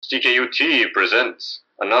STKUT presents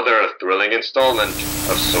another thrilling installment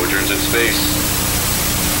of Sojourns in Space.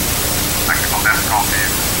 Technical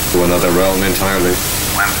difficulties. To another realm entirely.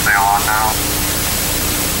 Lens sail on now.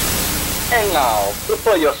 And now,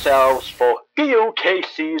 prepare yourselves for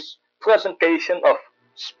PUKC's presentation of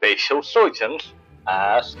Spatial Sojourns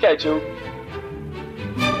as scheduled.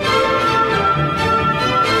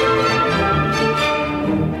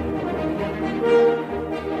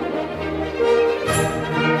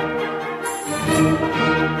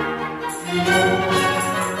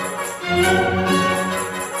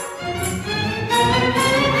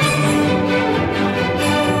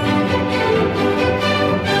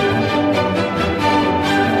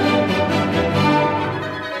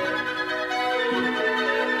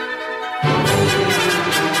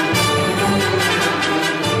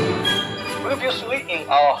 Previously in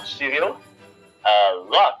our serial, a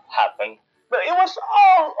lot happened, but it was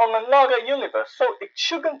all on another universe, so it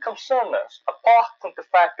shouldn't concern us, apart from the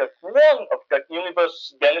fact that one of that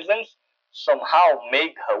universe's denizens somehow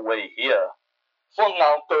made her way here. For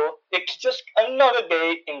now, though, it's just another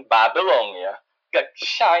day in Babylonia. That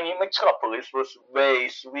shiny metropolis was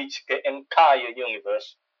raised to reach the entire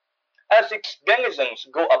universe. As its denizens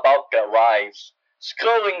go about their lives,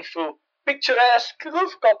 scrolling through picturesque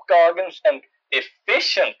rooftop gardens and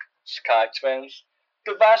efficient sky trains,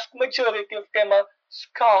 the vast majority of them are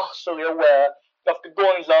scarcely aware of the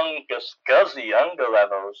goings-on in the scuzzy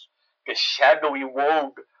underlevels, the shadowy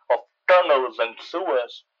woe of tunnels and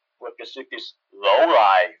sewers, where the city's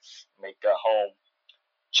lowlives make their home.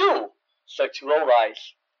 Two such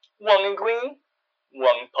lowlives, one in green,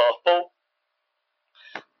 one in purple.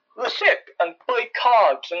 We sit and play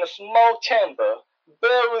cards in a small chamber,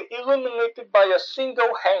 barely illuminated by a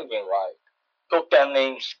single hanging light, though their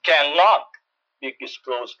names cannot be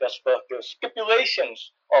disclosed as per the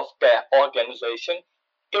stipulations of their organization.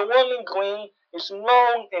 The one in green is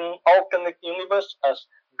known in alternate universe as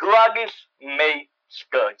Gladys May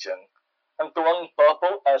Sturgeon, and the one in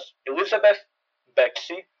purple as Elizabeth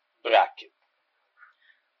Betsy Brackett.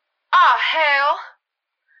 Ah, hell.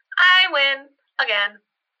 I win again.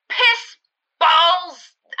 Piss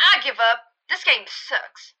balls! I give up. This game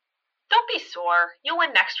sucks. Don't be sore. You'll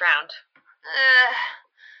win next round.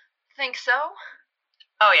 Think so?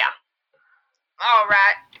 Oh, yeah. All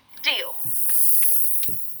right. Deal.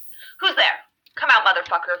 Who's there? Come out,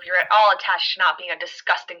 motherfucker, if you're at all attached to not being a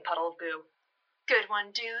disgusting puddle of goo. Good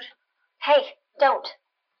one, dude. Hey, don't.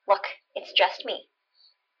 Look, it's just me.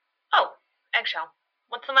 Oh, Eggshell.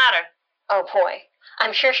 What's the matter? Oh boy,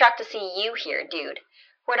 I'm sure shocked to see you here, dude.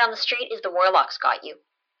 Word on the street is the Warlocks got you.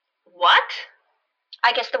 What?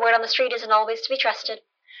 I guess the word on the street isn't always to be trusted.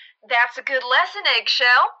 That's a good lesson,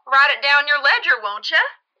 Eggshell. Write it down your ledger, won't ya?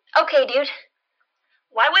 Okay, dude.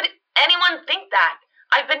 Why would anyone think that?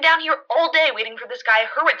 I've been down here all day waiting for this guy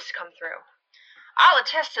Hurwitz to come through. I'll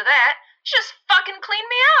attest to that. Just fucking clean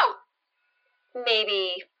me out.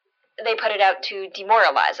 Maybe they put it out to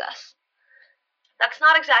demoralize us. That's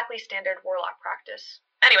not exactly standard warlock practice.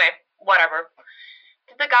 Anyway, whatever.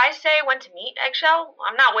 Did the guy say when to meet, Eggshell?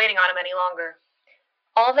 I'm not waiting on him any longer.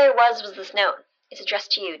 All there was this note. It's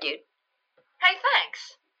addressed to you, dude. Hey,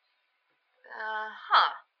 thanks.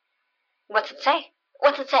 What's it say?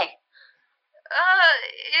 What's it say?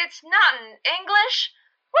 It's not in English.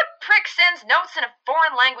 What prick sends notes in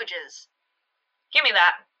foreign languages? Give me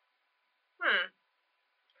that.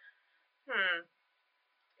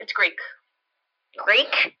 It's Greek.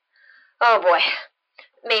 Greek? Oh boy.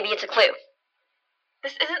 Maybe it's a clue.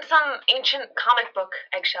 This isn't some ancient comic book,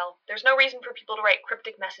 Eggshell. There's no reason for people to write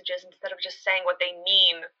cryptic messages instead of just saying what they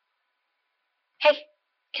mean. Hey,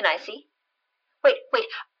 can I see? Wait,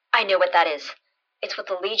 I know what that is. It's what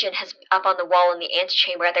the Legion has up on the wall in the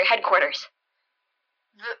antechamber at their headquarters.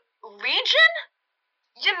 The Legion?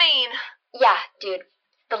 You mean... Yeah, dude.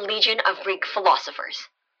 The Legion of Greek Philosophers.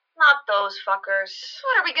 Not those fuckers.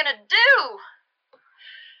 What are we gonna do?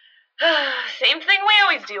 Same thing we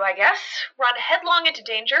always do, I guess. Run headlong into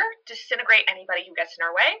danger, disintegrate anybody who gets in our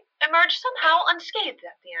way, emerge somehow unscathed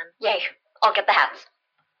at the end. Yay, I'll get the hats.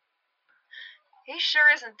 He sure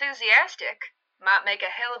is enthusiastic. Might make a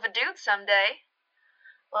hell of a dude someday.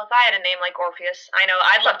 Well, if I had a name like Orpheus, I know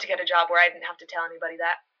I'd love to get a job where I didn't have to tell anybody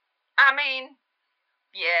that. I mean,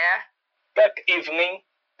 yeah. That evening,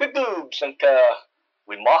 the dudes and their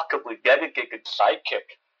remarkably dedicated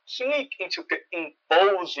sidekick sneak into the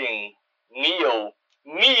imposing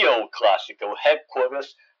neo-classical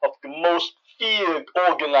headquarters of the most feared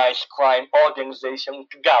organized crime organization in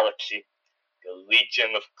the galaxy, the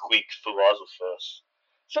Legion of Greek Philosophers.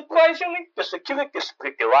 Surprisingly, the security is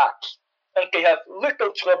pretty lax, and they have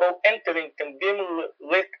little trouble entering the dimly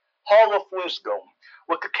lit room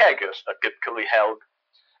where the keggers are typically held.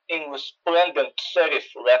 In resplendent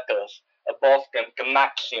serif letters above them the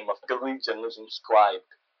maxim of the Legion is inscribed.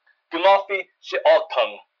 Gnothi si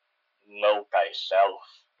autumn, know thyself.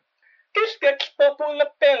 This gets people in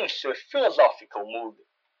a pensive, philosophical mood.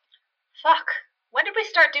 Fuck. When did we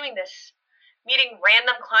start doing this? Meeting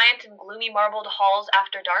random clients in gloomy marbled halls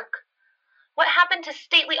after dark? What happened to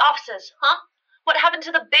stately offices, huh? What happened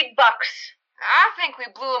to the big bucks? I think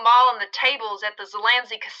we blew them all on the tables at the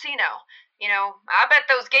Zelanzi Casino. You know, I bet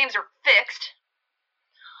those games are fixed.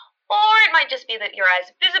 Or it might just be that your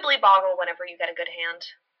eyes visibly boggle whenever you get a good hand.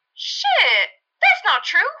 Shit! That's not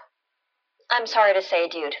true! I'm sorry to say,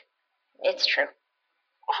 dude. It's true.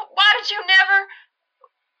 Why did you never...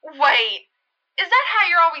 Wait, is that how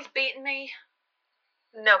you're always beating me?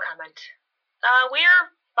 No comment.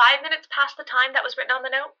 We're 5 minutes past the time that was written on the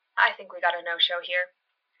note. I think we got a no-show here.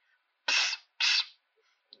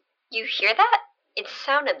 You hear that? It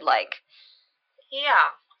sounded like...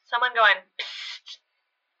 Yeah, someone going, psst.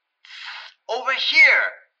 Over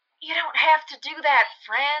here! You don't have to do that,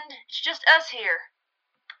 friend. It's just us here.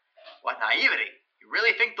 What naivety. You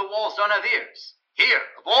really think the walls don't have ears? Here,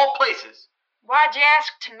 of all places. Why'd you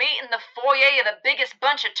ask to meet in the foyer of the biggest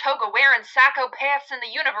bunch of toga-wearing psychopaths in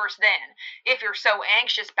the universe then, if you're so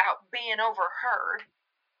anxious about being overheard?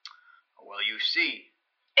 Well, you see.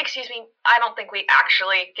 Excuse me, I don't think we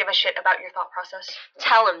actually give a shit about your thought process.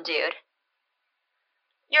 Tell him, dude.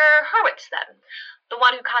 You're Hurwitz, then. The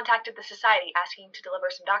one who contacted the Society asking to deliver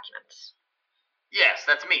some documents. Yes,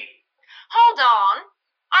 that's me. Hold on.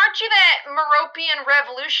 Aren't you that Meropian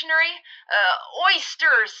revolutionary?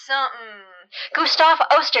 Oyster something. Gustav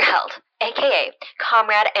Osterheld, a.k.a.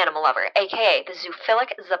 Comrade Animal Lover, a.k.a. the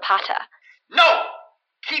Zoophilic Zapata. No!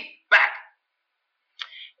 Keep back!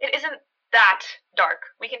 It isn't that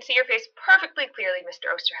dark. We can see your face perfectly clearly, Mr.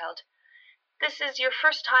 Osterheld. This is your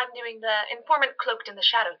first time doing the informant cloaked in the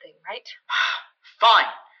shadow thing, right? Fine.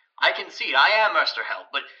 I concede I am Osterheld,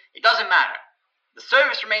 but it doesn't matter. The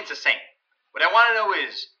service remains the same. What I want to know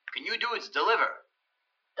is, can you do its deliver?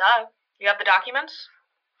 Duh. You have the documents?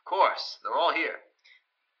 Of course. They're all here.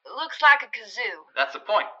 It looks like a kazoo. That's the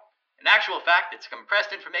point. In actual fact, it's a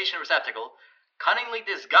compressed information receptacle, cunningly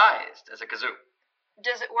disguised as a kazoo.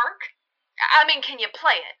 Does it work? I mean, can you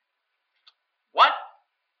play it? What?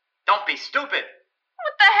 Don't be stupid.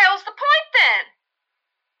 What the hell's the point, then?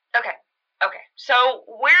 Okay. So,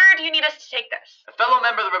 where do you need us to take this? A fellow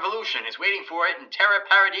member of the Revolution is waiting for it in Terra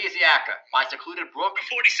Paradisiaca, by secluded brook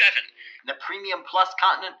 47. In the Premium Plus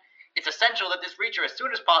continent, it's essential that this reach her as soon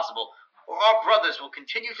as possible, or our brothers will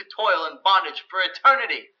continue to toil in bondage for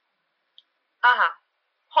eternity. Uh-huh.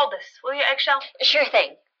 Hold this, will you, Eggshell? Sure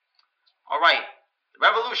thing. All right. The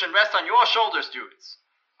revolution rests on your shoulders, dudes.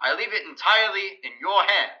 I leave it entirely in your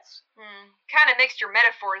hands. Kinda mixed your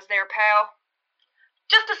metaphors there, pal.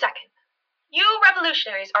 Just a second. You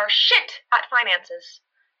revolutionaries are shit at finances.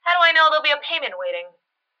 How do I know there'll be a payment waiting?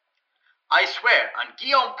 I swear on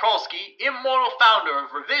Guillaume Prolsky, immortal founder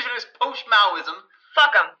of revisionist post-Maoism.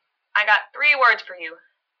 Fuck 'em. I got 3 words for you.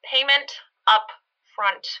 Payment up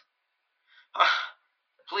front.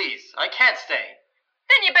 Please, I can't stay.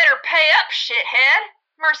 Then you better pay up, shithead.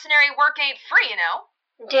 Mercenary work ain't free, you know.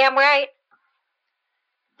 Damn right.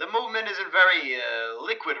 The movement isn't very,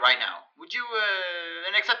 liquid right now. Would you,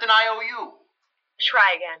 accept an IOU?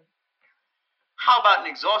 Try again. How about an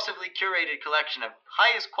exhaustively curated collection of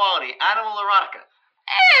highest quality animal erotica?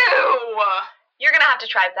 Ew! You're gonna have to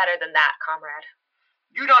try better than that, comrade.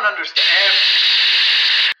 You don't understand.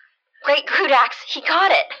 Great Grudax, he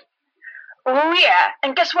got it. Oh yeah,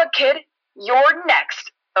 and guess what, kid? You're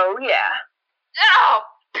next. Oh yeah. Oh,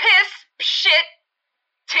 piss, shit,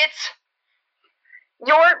 tits.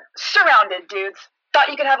 You're surrounded, dudes. Thought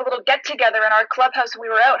you could have a little get-together in our clubhouse when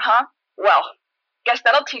we were out, huh? Well, guess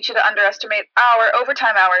that'll teach you to underestimate our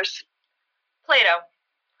overtime hours. Plato,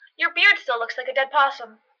 your beard still looks like a dead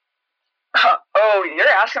possum. Oh, you're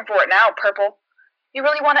asking for it now, Purple. You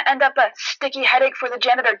really want to end up a sticky headache for the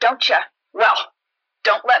janitor, don't ya? Well,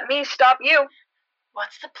 don't let me stop you.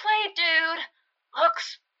 What's the play, dude?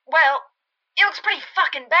 It looks pretty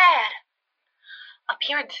fucking bad.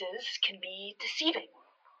 Appearances can be deceiving.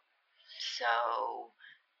 So,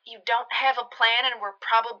 you don't have a plan and we're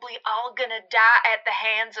probably all gonna die at the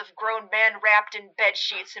hands of grown men wrapped in bed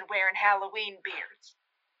sheets and wearing Halloween beards.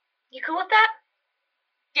 You cool with that?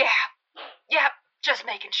 Yeah, just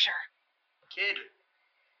making sure. Kid.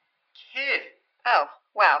 Oh,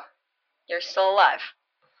 wow. You're still alive.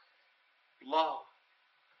 Blow.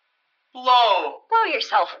 Blow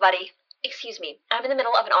yourself, buddy. Excuse me, I'm in the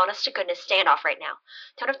middle of an honest-to-goodness standoff right now.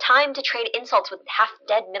 Don't have time to trade insults with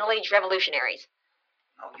half-dead middle-aged revolutionaries.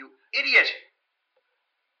 Oh, you idiot!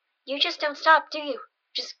 You just don't stop, do you?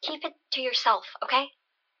 Just keep it to yourself, okay?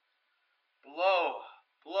 Blow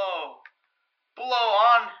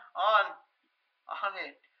on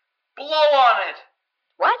it. Blow on it!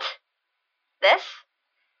 What? This?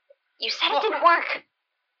 You said it didn't work.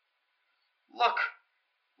 Look,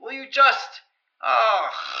 will you just... Huh.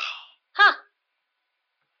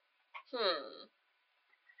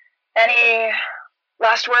 Any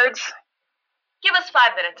last words? Give us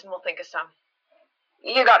 5 minutes and we'll think of some.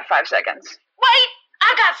 You got 5 seconds. Wait!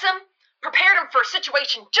 I got some! Prepared him for a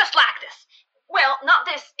situation just like this. Well, not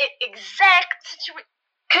this exact situation.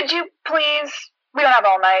 Could you please? We don't have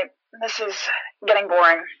all night. This is getting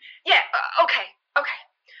boring. Yeah, okay.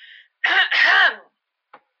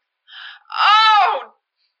 Oh,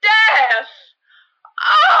 death!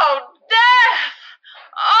 Oh, death!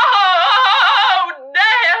 Oh,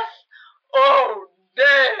 death! Oh,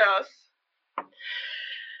 death!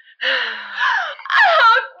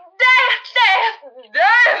 Oh,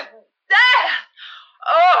 death!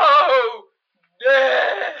 Oh,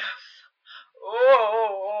 death!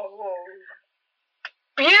 Oh.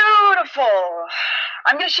 Beautiful.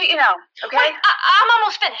 I'm gonna shoot you now, okay? Wait, I'm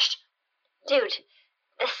almost finished. Dude,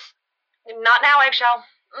 this... Not now, Eggshell.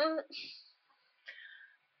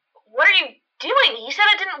 What are you doing? He said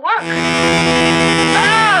it didn't work.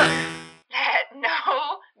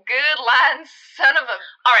 No good line, son of a...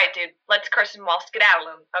 Alright, dude, let's curse and while skedaddle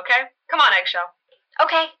him, okay? Come on, Eggshell.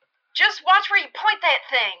 Okay. Just watch where you point that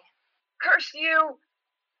thing. Curse you,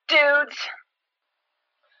 dudes.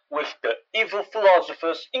 With the evil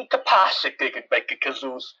philosopher's incapacitated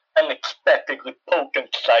Kazoo's unexpectedly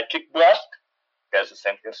potent psychic blast. There's a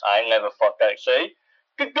sentence I never thought I'd say.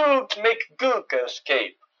 The dudes make Gurka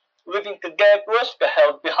escape, leaving the dead Wesker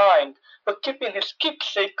held behind, but keeping his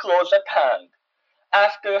keepsake close at hand.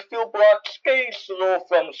 After a few blocks, they slow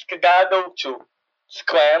from skedaddle to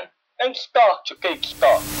scram and start to take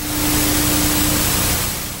stock.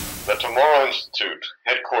 The Tomorrow Institute,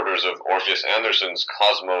 headquarters of Orpheus Anderson's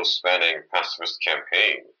cosmos-spanning pacifist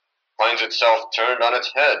campaign, finds itself turned on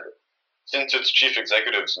its head. Since its chief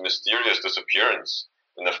executive's mysterious disappearance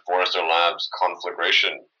in the Forrester Labs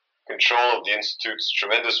conflagration, control of the Institute's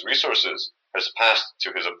tremendous resources has passed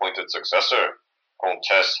to his appointed successor,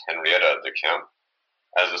 Comtesse Henrietta de Camp.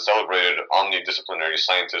 As the celebrated omnidisciplinary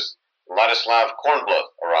scientist Ladislav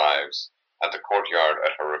Kornbluth arrives at the courtyard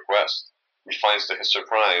at her request, he finds to his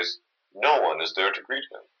surprise no one is there to greet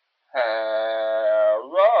him. Hello.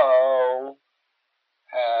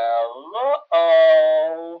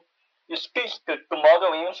 You speak to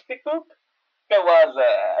Tomorrow Institute? There was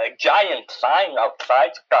a giant sign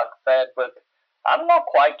outside Stockfed, but I'm not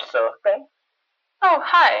quite certain. Oh,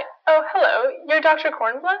 hi. Oh, hello. You're Dr.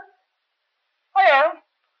 Kornbluth? I am.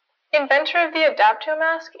 Inventor of the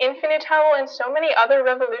Adaptomask, Infinite Towel, and so many other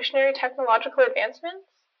revolutionary technological advancements?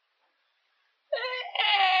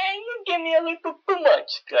 You give me a little too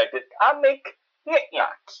much credit. I make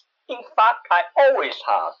knickknacks. In fact, I always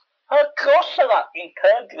have. Her grocer in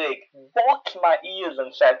Kergrave boxed my ears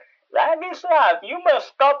and said, Ladislav, you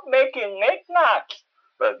must stop making knickknacks.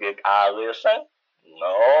 But did I listen?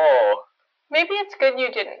 No. Maybe it's good you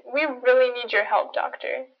didn't. We really need your help,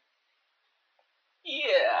 Doctor.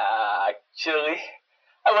 Yeah, actually,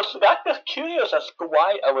 I was rather curious as to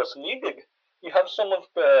why I was needed. You have some of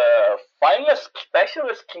the finest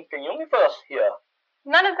specialists in the universe here.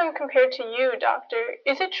 None of them compared to you, Doctor.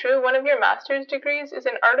 Is it true one of your master's degrees is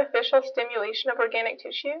in artificial stimulation of organic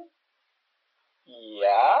tissue?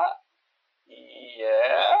 Yeah,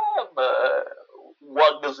 but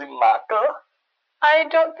what does it matter? I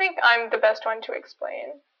don't think I'm the best one to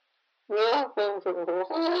explain.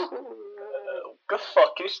 The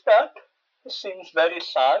fuck is that? It seems very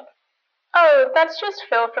sad. Oh, that's just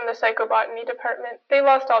Phil from the psychobotany department. They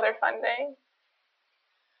lost all their funding.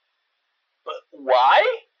 But why?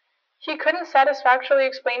 He couldn't satisfactorily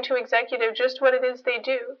explain to executive just what it is they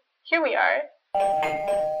do. Here we are.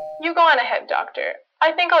 You go on ahead, Doctor.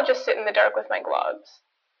 I think I'll just sit in the dark with my gloves.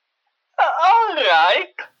 All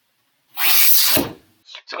right.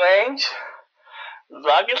 Strange.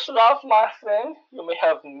 Ladislav, my friend, you may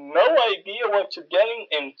have no idea what you're getting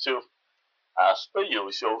into, as per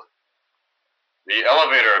usual. The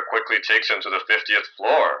elevator quickly takes him to the 50th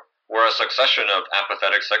floor, where a succession of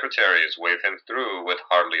apathetic secretaries wave him through with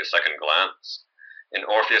hardly a second glance. In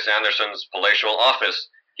Orpheus Anderson's palatial office,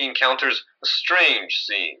 he encounters a strange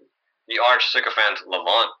scene. The arch-sycophant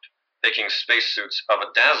Lavant, picking spacesuits of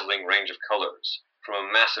a dazzling range of colors from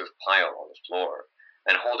a massive pile on the floor.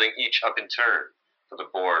 and holding each up in turn for the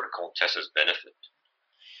bored Comtesse's benefit.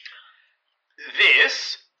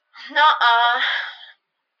 This, Nuh-uh.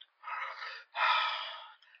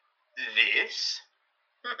 this,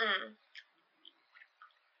 Mm-mm.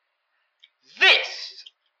 this.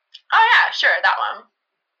 Oh yeah, sure, that one.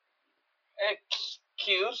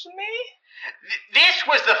 Excuse me? This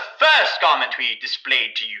was the first garment we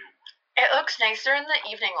displayed to you. It looks nicer in the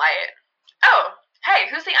evening light. Oh, hey,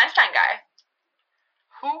 who's the Einstein guy?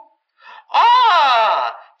 Who?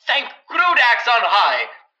 Ah! Thank Grudax on high.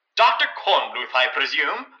 Dr. Kornbluth, I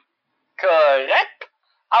presume? Correct.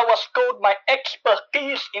 I was told my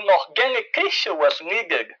expertise in organic tissue was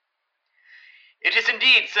needed. It is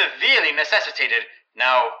indeed severely necessitated.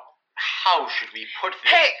 Now, how should we put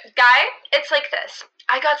this? Hey, guy, it's like this.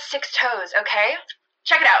 I got 6 toes, okay?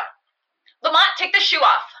 Check it out. Lamont, take the shoe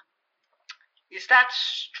off. Is that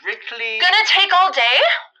strictly... Gonna take all day?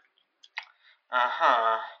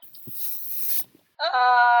 Uh-huh.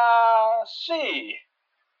 See.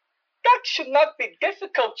 That should not be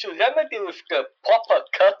difficult to remedy with the proper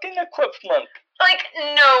cutting equipment. Like,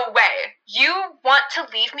 no way. You want to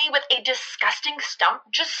leave me with a disgusting stump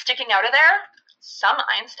just sticking out of there? Some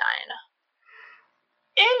Einstein.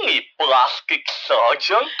 Any plastic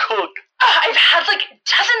surgeon could. I've had like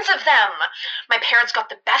dozens of them. My parents got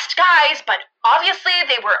the best guys, but obviously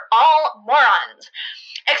they were all morons.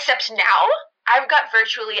 Except now, I've got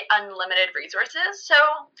virtually unlimited resources, so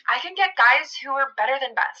I can get guys who are better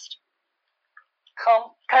than best.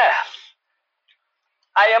 Comtesse.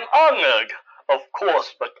 I am honored, of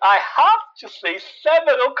course, but I have to say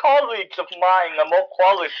several colleagues of mine are more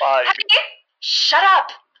qualified. Hey, shut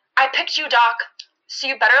up. I picked you, Doc. So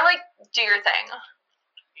you better, like, do your thing.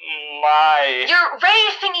 My... Your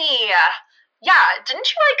ray thingy! Yeah, didn't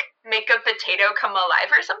you, like, make a potato come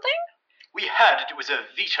alive or something? We heard it was a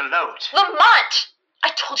Vitalote. Lamont! I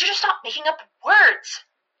told you to stop making up words.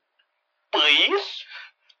 Please?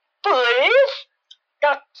 Please?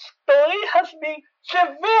 That story has been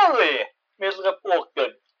severely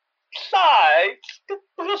misreported. Besides, the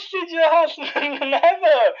procedure has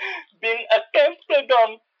never been attempted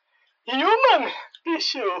on human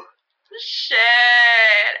tissue.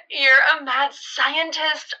 Shit, you're a mad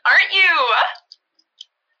scientist, aren't you?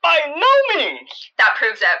 By no means. That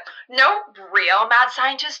proves it. No real mad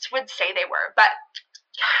scientists would say they were, but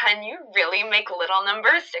can you really make little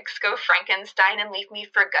number 6 go Frankenstein and leave me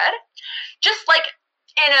for good? Just like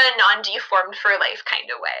in a non-deformed for life kind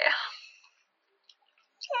of way.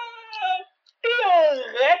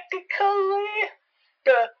 Theoretically,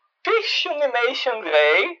 the fissionimation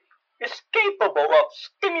ray is capable of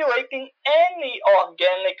stimulating any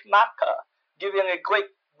organic matter, giving a great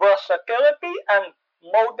versatility and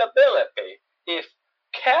moldability. If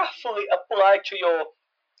carefully applied to your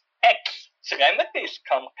extremities,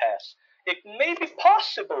 Comtesse, it may be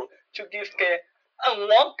possible to give the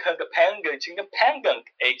unwanted appendage independent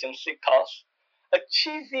agency cost,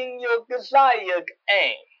 achieving your desired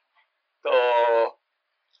aim. Though,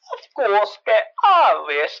 of course, there are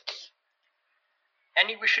risks.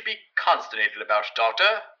 Any we should be consternated about,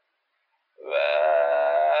 Doctor?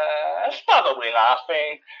 It's probably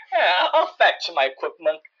nothing. I'll fetch my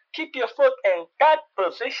equipment. Keep your foot in that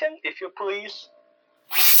position, if you please.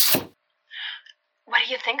 What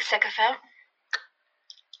do you think, sycophant?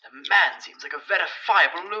 The man seems like a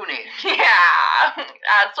verifiable loony. Yeah,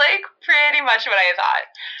 that's like pretty much what I thought.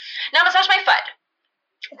 Now massage my foot.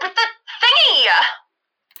 With the thingy! Yeah.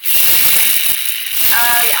 More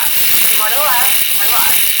to the left, more to the left.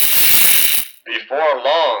 Before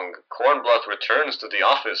long, Kornbluth returns to the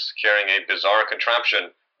office carrying a bizarre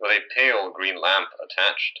contraption with a pale green lamp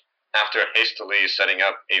attached. After hastily setting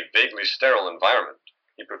up a vaguely sterile environment,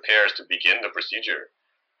 he prepares to begin the procedure,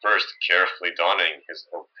 first carefully donning his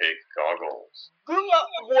opaque goggles. Do not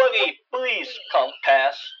worry, please,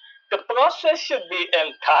 Comtesse. The process should be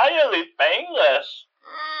entirely painless.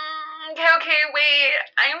 Okay, wait.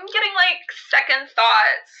 I'm getting, like, second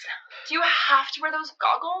thoughts. Do you have to wear those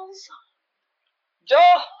goggles?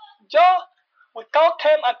 Joe, without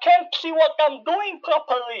him, I can't see what I'm doing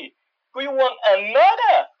properly. Do you want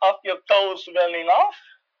another of your toes running off?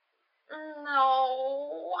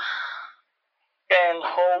 No. Then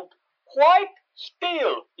hold quite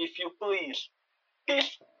still, if you please.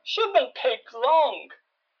 This shouldn't take long.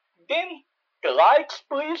 Dim the lights,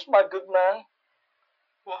 please, my good man.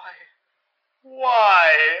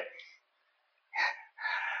 Why?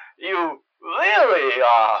 You really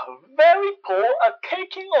are very poor at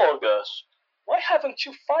taking orders. Why haven't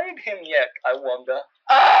you fired him yet, I wonder?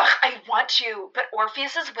 Ugh, I want to, but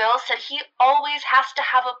Orpheus's will said he always has to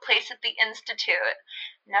have a place at the Institute.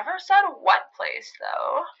 Never said what place,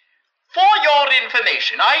 though. For your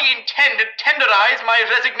information, I intend to tenderize my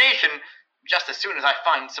resignation just as soon as I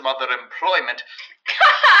find some other employment.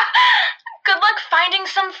 Good luck finding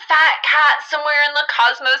some fat cat somewhere in the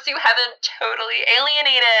cosmos you haven't totally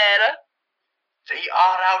alienated. They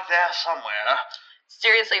are out there somewhere.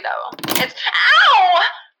 Seriously, though. It's... Ow!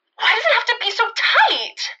 Why does it have to be so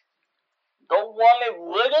tight? Don't want it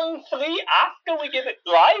written free after we give it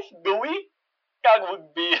life, do we? That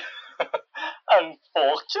would be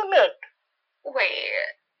unfortunate.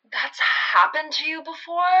 Wait, that's happened to you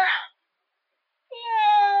before?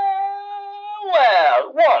 Yeah,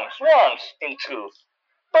 well, once, in truth.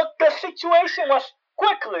 But the situation was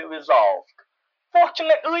quickly resolved.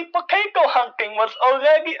 Fortunately, potato hunting was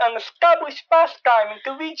already an established pastime in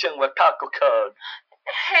the region where that occurred.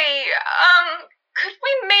 Hey, could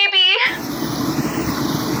we maybe...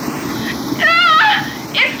 Ah!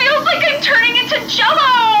 It feels like I'm turning into Jell-O!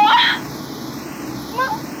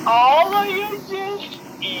 All of you just...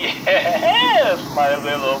 Yes, my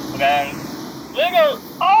little friend. Little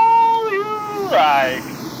all you like.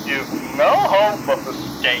 You've no hope of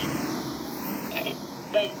escape.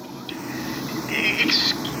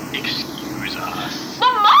 Excuse us.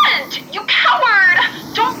 Lamont! You coward!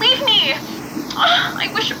 Don't leave me! I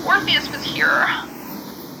wish Orpheus was here.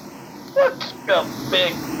 What's the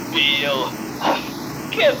big deal?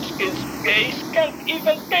 Kids in space can't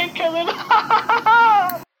even take a little...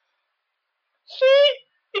 See?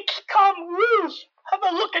 It's come loose. Have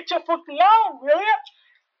a look at your foot now, will ya?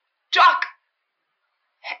 Doc!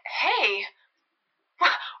 Hey!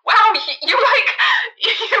 Wow, you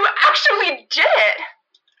actually did it!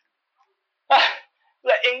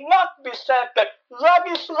 Let it not be said that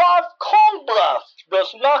Ladislav Kornbluff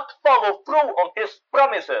does not follow through on his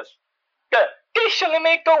promises. The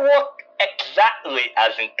Kishanimaker worked exactly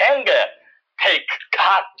as intended. Take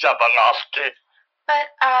that, Jabanovsky. But,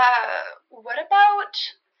 what about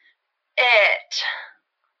it?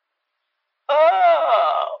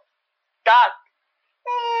 Oh, that.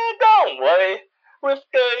 Don't worry. With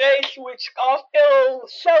the race which it'll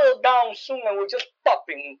settle down soon and we're just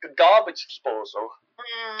popping into garbage disposal.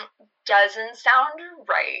 Doesn't sound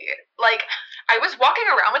right. Like, I was walking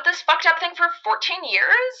around with this fucked up thing for 14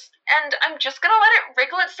 years, and I'm just gonna let it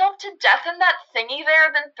wriggle itself to death in that thingy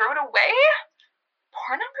there, then throw it away?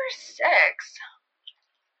 Poor number 6.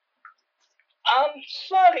 I'm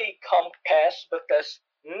sorry, Comcast, but there's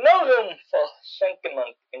no room for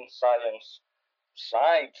sentiment in science.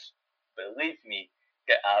 Besides, believe me,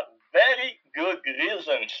 there are very good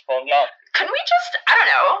reasons for not. Couldn't we just, I don't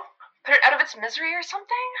know, put it out of its misery or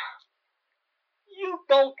something? You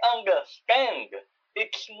don't understand.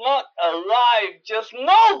 It's not alive, just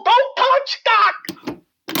no, don't touch that!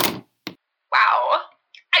 Wow,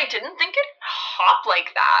 I didn't think it'd hop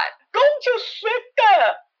like that. Don't just sit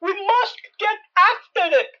there. We must get after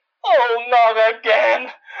it. Oh, not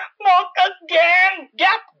again. Not again.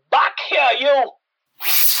 Get back here, you.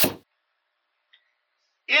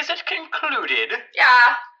 Is it concluded?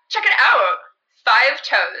 Yeah, check it out. 5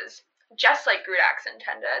 toes, just like Grudax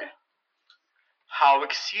intended. How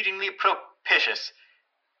exceedingly propitious.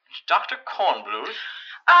 Dr. Kornbluth?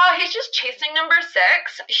 He's just chasing number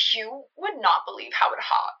 6. You would not believe how it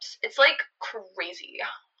hops. It's like crazy.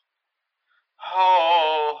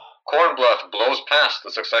 Oh. Kornbluth blows past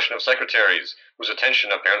the succession of secretaries, whose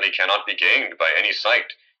attention apparently cannot be gained by any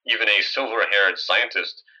sight, even a silver-haired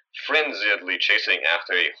scientist frenziedly chasing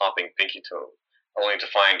after a hopping pinky toe, only to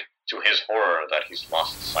find, to his horror, that he's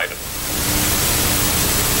lost sight of it.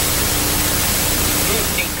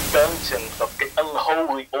 Greeting dungeons of the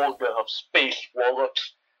unholy order of space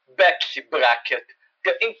warlocks, Betsy Brackett,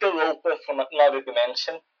 the interloper from another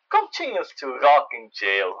dimension, continues to rot in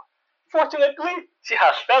jail. Fortunately, she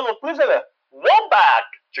has fellow prisoner Wombat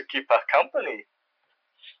to keep her company.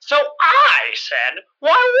 So I said,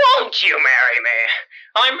 why won't you marry me?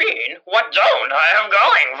 I mean, what don't I have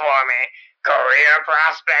going for me? Career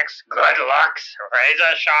prospects, good looks,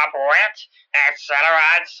 razor-sharp wit, etc.,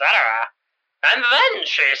 etc. And then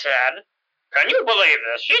she said, can you believe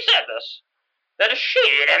this? She said this, that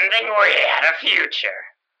she didn't think we had a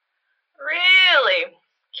future. Really?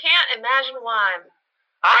 Can't imagine why.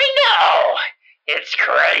 I know! It's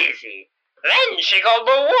crazy. Then she called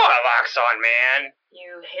the warlocks on me and...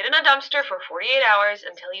 You hid in a dumpster for 48 hours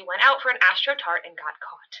until you went out for an AstroTart and got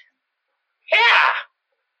caught. Yeah!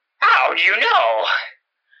 How'd you know?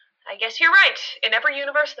 I guess you're right. In every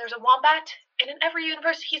universe, there's a wombat, and in every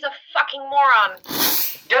universe, he's a fucking moron.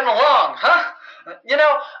 Getting along, huh? You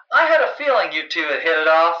know, I had a feeling you two had hit it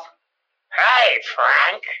off. Hey,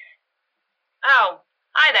 Frank. Oh,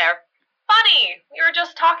 hi there. Funny, we were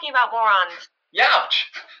just talking about morons. Youch!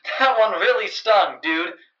 That one really stung,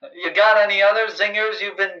 dude. You got any other zingers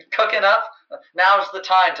you've been cooking up? Now's the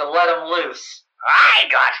time to let 'em loose. I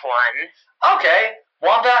got one. Okay,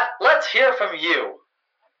 Wombat, let's hear from you.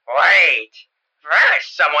 Wait.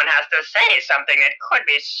 First, someone has to say something that could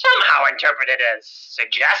be somehow interpreted as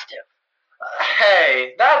suggestive.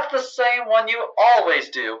 Hey, that's the same one you always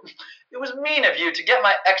do. It was mean of you to get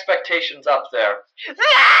my expectations up there.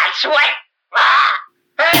 That's what... Ah!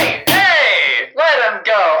 Hey, let him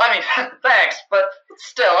go. I mean, thanks, but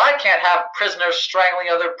still, I can't have prisoners strangling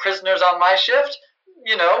other prisoners on my shift.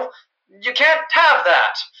 You know, you can't have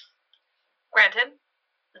that. Granted.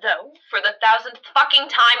 Though, for the 1000th fucking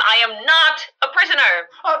time, I am not a prisoner.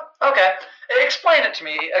 Oh, okay. Explain it to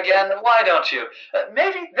me again, why don't you?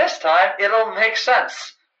 Maybe this time it'll make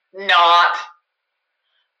sense. Not.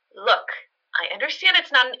 Look, I understand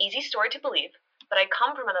it's not an easy story to believe, but I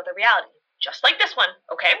come from another reality. Just like this one,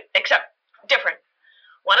 okay? Except different.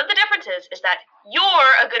 One of the differences is that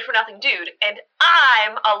you're a good-for-nothing dude, and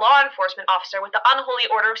I'm a law enforcement officer with the Unholy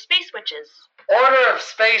Order of Space Witches. Order of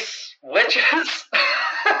Space Witches?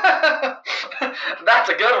 That's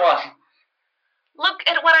a good one. Look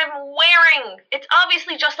at what I'm wearing. It's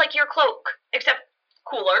obviously just like your cloak, except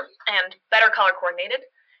cooler and better color coordinated,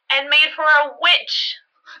 and made for a witch.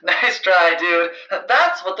 Nice try, dude.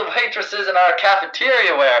 That's what the waitresses in our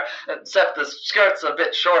cafeteria wear, except the skirt's a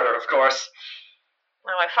bit shorter, of course.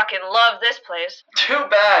 Oh, I fucking love this place. Too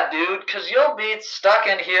bad, dude, because you'll be stuck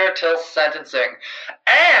in here till sentencing.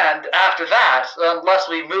 And after that, unless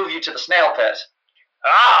we move you to the snail pit.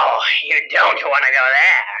 Oh, you don't want to go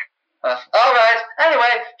there. All right.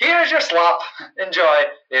 Anyway, here's your slop. Enjoy.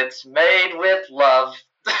 It's made with love.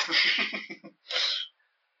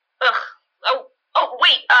 Ugh. Oh,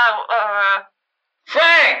 wait,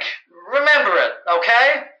 Frank! Remember it,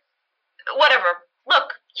 okay? Whatever.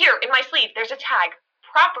 Look, here, in my sleeve, there's a tag.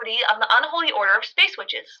 Property of the Unholy Order of Space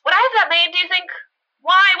Witches. Would I have that made, do you think?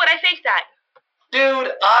 Why would I fake that?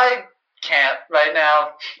 Dude, I can't right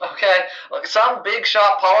now, okay? Look, some big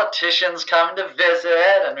shot politician's coming to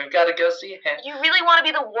visit, and we've got to go see him. You really want to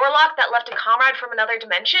be the warlock that left a comrade from another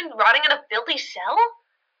dimension rotting in a filthy cell?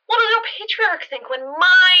 What will your patriarch think when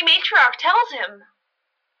my matriarch tells him?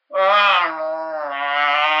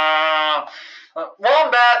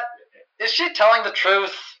 Wombat, is she telling the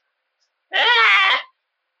truth? Ah,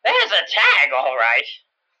 there's a tag, all right.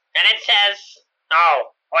 And it says...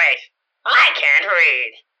 Oh, wait. I can't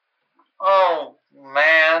read. Oh,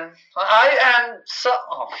 man. I am so...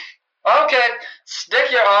 Oh. Okay,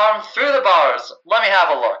 stick your arm through the bars. Let me have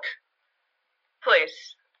a look.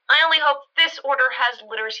 Please. I only hope this order has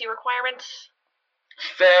literacy requirements.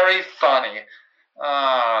 Very funny.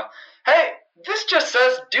 Hey, this just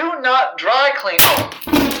says do not dry clean.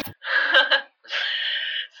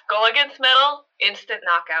 Skull against metal, instant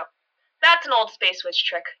knockout. That's an old Space Witch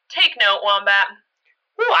trick. Take note, Wombat.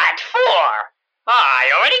 What for?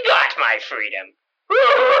 I already got my freedom.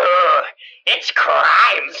 Ooh, it's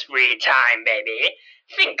crime spree time, baby.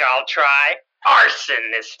 Think I'll try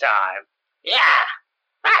arson this time. Yeah,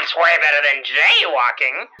 that's way better than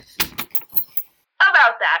jaywalking.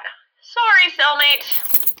 About that. Sorry, cellmate.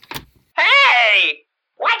 Hey!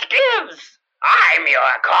 What gives? I'm your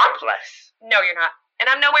accomplice. No, you're not. And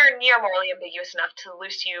I'm nowhere near morally ambiguous enough to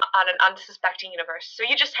loose you on an unsuspecting universe, so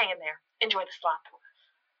you just hang in there. Enjoy the slop.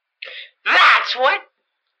 That's what?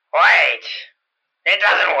 Wait. It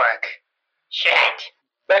doesn't work. Shit.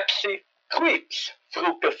 Betsy creeps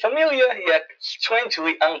through the familiar yet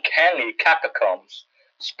strangely uncanny catacombs,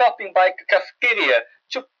 stopping by the cafeteria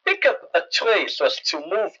to pick up a tray so as to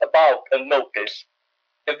move about unnoticed.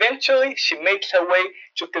 Eventually, she makes her way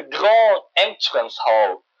to the drawn entrance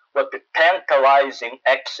hall, where the tantalizing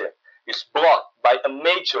exit is blocked by a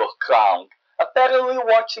major crowd, apparently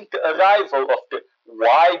watching the arrival of the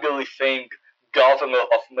widely famed governor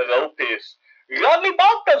of Meropis, Ronnie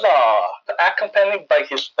Balthazar, accompanied by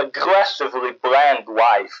his aggressively bland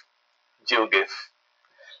wife, Judith.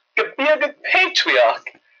 The bearded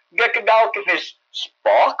patriarch, getting out in his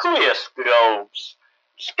sparkliest robes,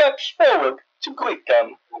 steps forward to greet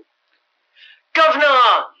them. Governor,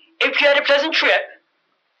 hope you had a pleasant trip.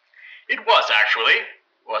 It was, actually.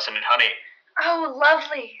 Wasn't it, honey? Oh,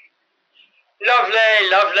 lovely. Lovely,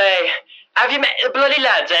 lovely. Have you met the bloody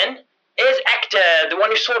lad, then? Here's Hector, the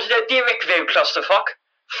one who sorted out the Ericville clusterfuck.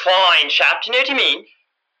 Fine chap, do you know what I mean?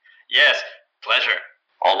 Yes, pleasure.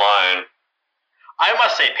 All mine. I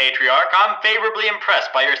must say, Patriarch, I'm favorably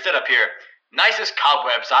impressed by your setup here. Nicest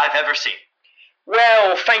cobwebs I've ever seen.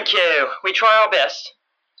 Well, thank you. We try our best.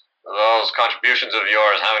 Those contributions of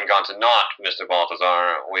yours haven't gone to naught, Mr.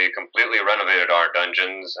 Balthazar. We completely renovated our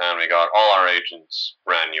dungeons, and we got all our agents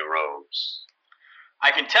brand new robes.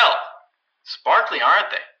 I can tell. Sparkly,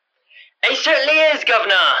 aren't they? It certainly is,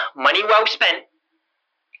 Governor. Money well spent.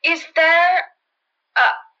 Is there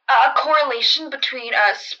a correlation between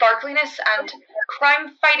sparkliness and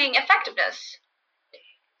crime-fighting effectiveness?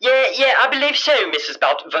 Yeah, I believe so, Mrs.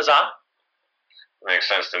 Balthazar. Makes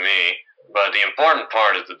sense to me. But the important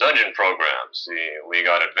part is the dungeon program. See, we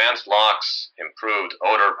got advanced locks, improved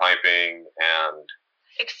odor piping, and...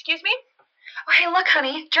 Excuse me? Oh, hey, look,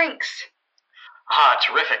 honey, drinks. Ah,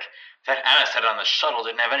 terrific. That anisette on the shuttle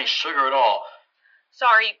didn't have any sugar at all.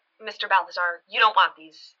 Sorry, Mr. Balthazar, you don't want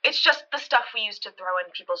these. It's just the stuff we used to throw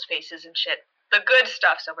in people's faces and shit. The good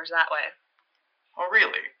stuff's over that way. Oh,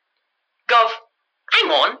 really? Gov, hang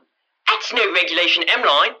on. That's no regulation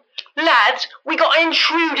M-line. Lads, we got an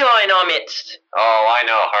intruder in our midst. Oh, I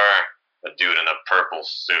know her. The dude in the purple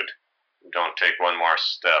suit. Don't take one more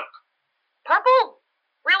step. Purple?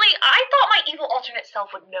 Really? I thought my evil alternate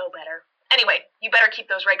self would know better. Anyway, you better keep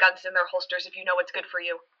those ray guns in their holsters if you know what's good for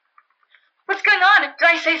you. What's going on? Did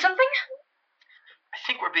I say something? I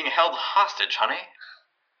think we're being held hostage, honey.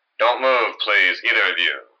 Don't move, please, either of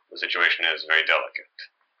you. The situation is very delicate.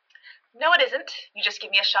 No, it isn't. You just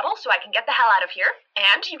give me a shuttle so I can get the hell out of here,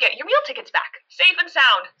 and you get your meal tickets back. Safe and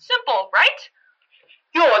sound. Simple, right?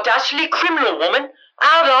 You're a dastardly criminal, woman.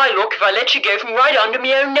 How'd I look if I let you go from right under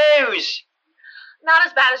me own nose? Not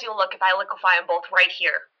as bad as you'll look if I liquefy them both right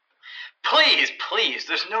here. Please,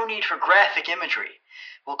 there's no need for graphic imagery.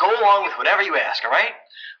 We'll go along with whatever you ask, all right?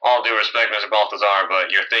 All due respect, Mr. Balthazar,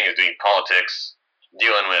 but your thing is doing politics.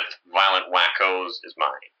 Dealing with violent wackos is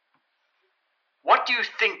mine. What do you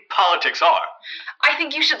think politics are? I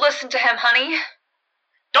think you should listen to him, honey.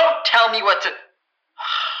 Don't tell me what to...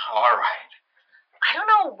 All right. I don't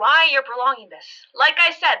know why you're prolonging this. Like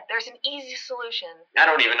I said, there's an easy solution. I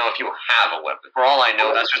don't even know if you have a weapon. For all I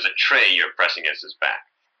know, that's just a tray you're pressing against his back.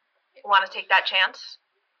 Want to take that chance?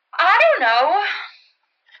 I don't know.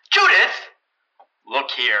 Judith! Look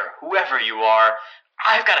here, whoever you are,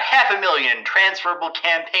 I've got $500,000 in transferable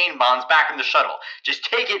campaign bonds back in the shuttle. Just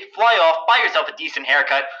take it, fly off, buy yourself a decent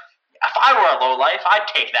haircut. If I were a lowlife, I'd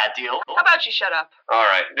take that deal. How about you shut up? All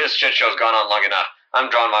right, this shit show's gone on long enough. I'm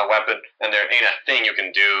drawing my weapon, and there ain't a thing you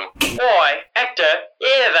can do. Boy, Hector, you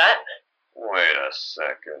hear that? Wait a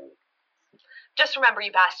second. Just remember,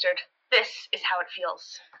 you bastard, this is how it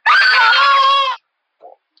feels.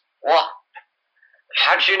 What?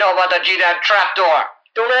 How'd you know about the G-Dad trapdoor?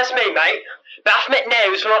 Don't ask me, mate. Baphomet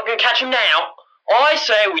knows we're not going to catch him now. I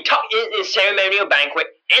say we tuck in the ceremonial banquet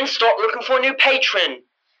and start looking for a new patron.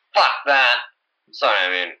 Fuck that. Sorry,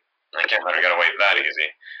 I can't let her get away that easy.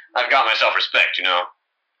 I've got my self-respect, you know.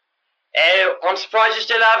 Oh, I'm surprised you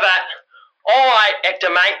still have that. All right, Hector,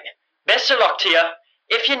 mate. Best of luck to you.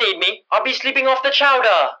 If you need me, I'll be sleeping off the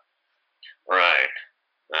chowder. Right.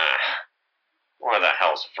 Where the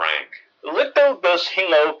hell's Frank? Little does he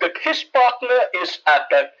know that his partner is at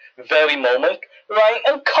that very moment lying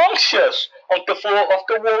unconscious on the floor of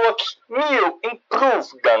the world's new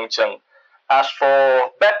improved dungeon. As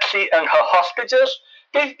for Betsy and her hostages,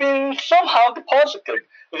 they've been somehow deposited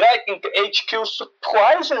right into HQ's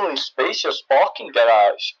surprisingly spacious parking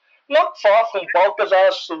garage, not far from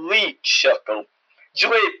Balthazar's league circle,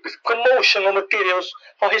 draped with promotional materials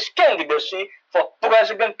for his candidacy for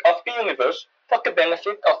President of the Universe for the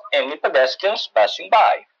benefit of any pedestrians passing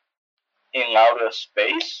by. In outer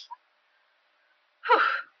space? Whew,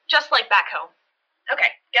 just like back home. Okay,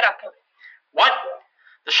 get up. What?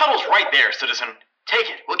 The shuttle's right there, citizen. Take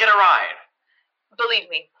it. We'll get a ride. Believe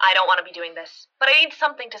me, I don't want to be doing this, but I need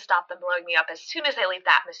something to stop them blowing me up as soon as they leave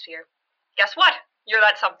the atmosphere. Guess what? You're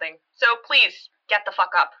that something. So please, get the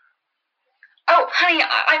fuck up. Oh, honey,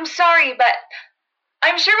 I'm sorry, but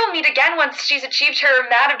I'm sure we'll meet again once she's achieved her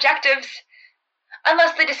mad objectives.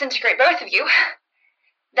 Unless they disintegrate both of you.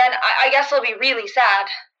 Then I guess I'll be really sad.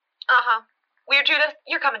 Uh-huh. Weird Judith,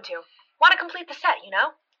 you're coming too. Want to complete the set, you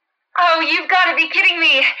know? Oh, you've got to be kidding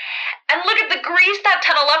me. And look at the grease that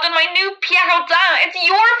tunnel left on my new Pierre Rodin. It's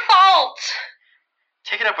your fault.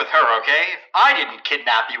 Take it up with her, okay? I didn't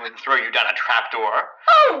kidnap you and throw you down a trapdoor.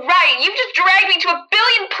 Oh, right. You've just dragged me to 1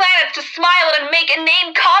 billion planets to smile at and make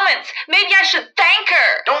inane comments. Maybe I should thank her.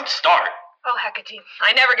 Don't start. Oh, Hecate.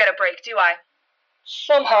 I never get a break, do I?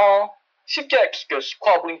 Somehow, she gets the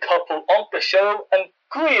squabbling couple on the show and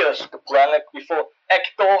clears the planet before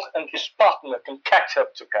Hector and his partner can catch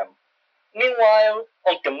up to them. Meanwhile,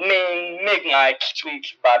 on the main midnight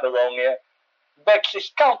streets of Babylonia,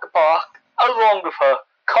 Betsy's counterpart, along with her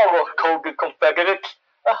color-coded confederates,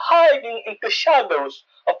 are hiding in the shadows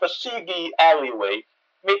of a seedy alleyway,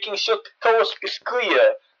 making sure the coast is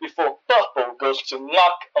clear before Buffalo goes to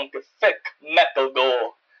knock on the thick metal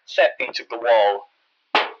door set into the wall.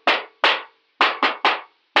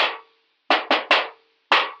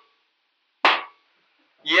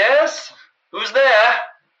 Yes? Who's there?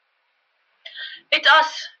 It's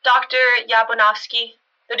us, Dr. Yabonovsky,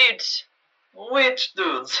 the dudes. Which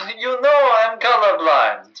dudes? You know I'm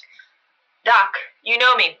colorblind. Doc, you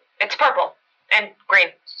know me. It's purple. And green.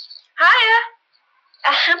 Hiya!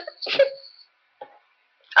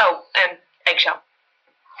 Oh, and eggshell.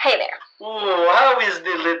 Hey there. Ooh, how is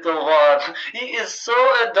the little one? He is so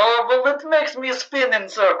adorable, it makes me spin in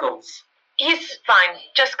circles. He's fine.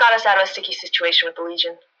 Just got us out of a sticky situation with the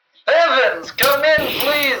Legion. Heavens, come in,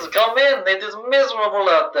 please, come in. It is miserable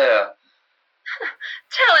out there.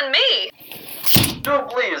 Telling me. Do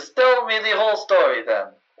please, tell me the whole story then.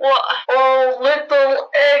 What? Oh, little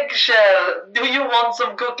eggshell, do you want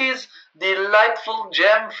some cookies? Delightful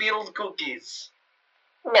jam-filled cookies.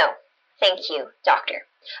 No, thank you, Doctor.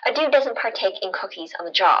 A dude doesn't partake in cookies on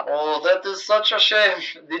the job. Oh, that is such a shame.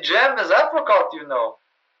 The jam is apricot, you know.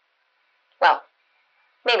 Well,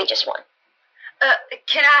 maybe just one.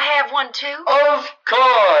 Can I have one too? Of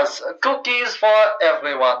course, cookies for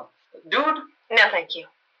everyone. Dude? No, thank you.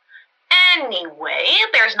 Anyway,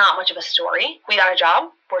 there's not much of a story. We got a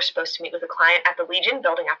job. We're supposed to meet with a client at the Legion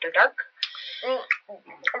building after dark.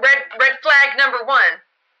 Red flag number 1.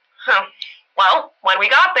 Huh. Well, when we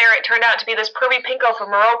got there, it turned out to be this pervy pinko from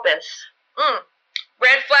Meropis.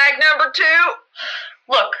 Red flag number 2.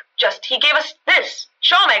 Look, he gave us this.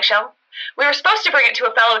 Show him, eggshell. We were supposed to bring it to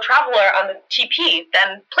a fellow traveler on the TP,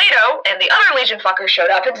 then Plato and the other Legion fuckers showed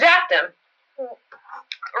up and zapped him.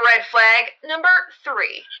 Red flag number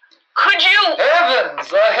 3. Could you...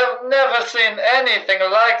 Heavens, I have never seen anything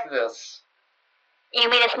like this. You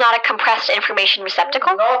mean it's not a compressed information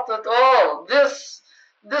receptacle? Not at all. This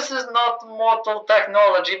is not mortal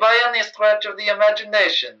technology by any stretch of the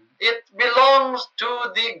imagination. It belongs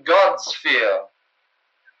to the God sphere.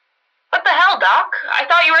 What the hell, Doc? I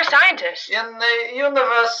thought you were a scientist. In a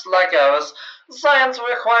universe like ours, science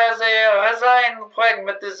requires a resigned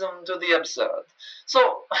pragmatism to the absurd.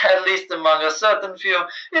 So, at least among a certain few,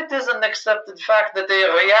 it is an accepted fact that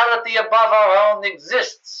a reality above our own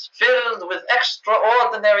exists, filled with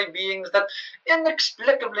extraordinary beings that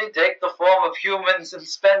inexplicably take the form of humans and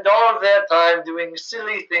spend all their time doing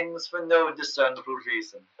silly things for no discernible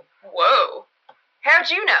reason. Whoa.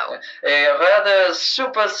 How'd you know? A rather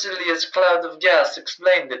supercilious cloud of gas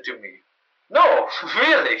explained it to me. No,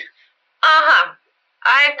 really. Uh-huh.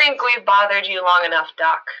 I think we've bothered you long enough,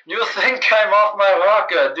 Doc. You think I'm off my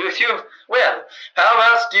rocker, do you? Well,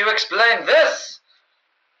 how else do you explain this?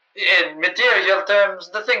 In material terms,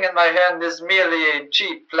 the thing in my hand is merely a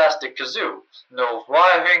cheap plastic kazoo. No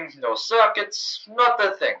wiring, no circuits, not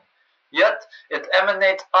a thing. Yet it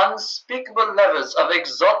emanates unspeakable levels of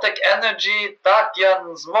exotic energy,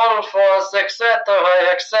 tachyon, small force, etc.,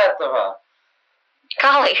 etc.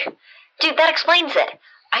 Golly, dude, that explains it.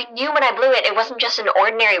 I knew when I blew it, it wasn't just an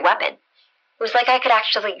ordinary weapon. It was like I could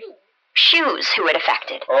actually choose who it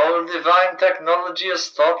affected. All divine technology is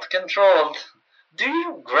thought-controlled. Do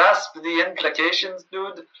you grasp the implications,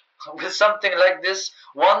 dude? With something like this,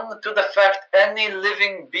 one could affect any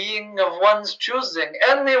living being of one's choosing,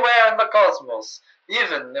 anywhere in the cosmos,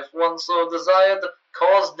 even if one so desired,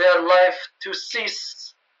 cause their life to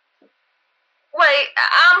cease. Wait,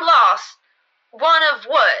 I'm lost. One of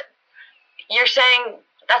what? You're saying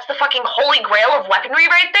that's the fucking holy grail of weaponry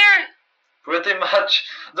right there? Pretty much,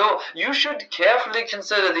 though you should carefully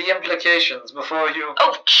consider the implications before you...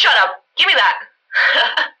 Oh, shut up! Give me that!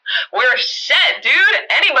 We're set, dude!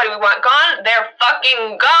 Anybody we want gone, they're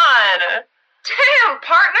fucking gone! Damn,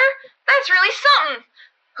 partner! That's really something!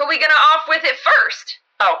 Who we gonna off with it first?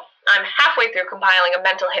 Oh, I'm halfway through compiling a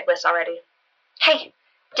mental hit list already. Hey,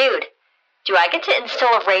 dude, do I get to instill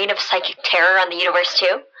a reign of psychic terror on the universe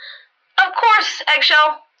too? Of course,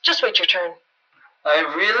 Eggshell. Just wait your turn. I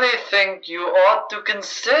really think you ought to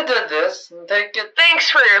consider this and take it...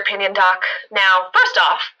 Thanks for your opinion, Doc. Now, first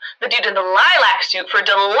off, the dude in the lilac suit for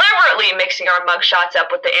deliberately mixing our mugshots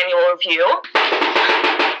up with the annual review.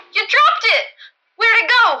 You dropped it! Where'd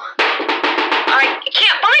it go? I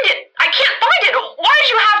can't find it! I can't find it! Why did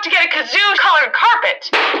you have to get a kazoo-colored carpet?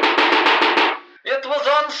 It was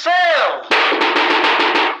on sale!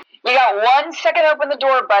 You got 1 second to open the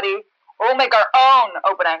door, buddy. We'll make our own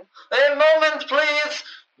opening. A moment, please.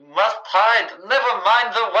 You must hide. Never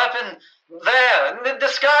mind the weapon. There, in the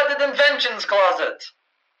discarded inventions closet.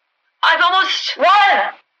 I've almost...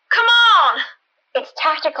 Run! Come on! It's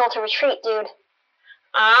tactical to retreat, dude.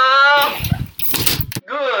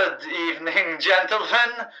 Good evening,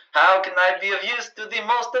 gentlemen. How can I be of use to the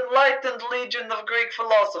most enlightened legion of Greek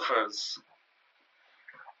philosophers?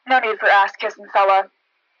 No need for ass-kissing, fella.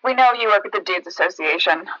 We know you work at the Dudes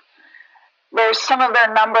Association. There's some of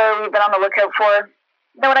their number we've been on the lookout for.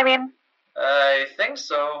 Know what I mean? I think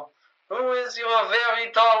so. Who is your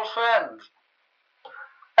very tall friend?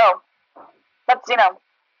 Oh, that's Zeno.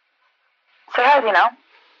 Say hi, Zeno.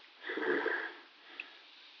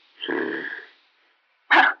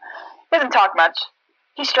 He doesn't talk much.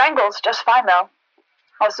 He strangles just fine, though.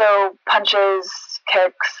 Also punches,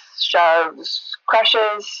 kicks, shoves,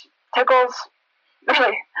 crushes, tickles.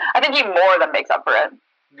 Really, I think he more than makes up for it.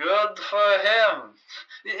 Good for him.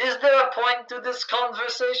 Is there a point to this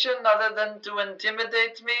conversation other than to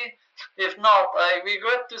intimidate me? If not, I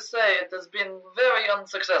regret to say it has been very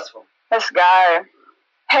unsuccessful. This guy.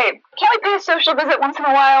 Hey, can't we pay a social visit once in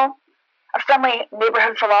a while? A friendly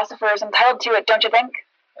neighborhood philosopher is entitled to it, don't you think?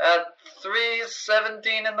 At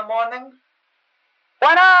 3:17 in the morning?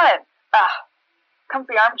 Why not?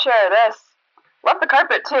 Comfy armchair, this. Love the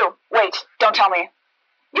carpet, too. Wait, don't tell me.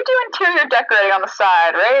 You do interior decorating on the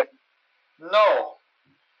side, right? No.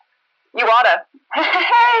 You oughta.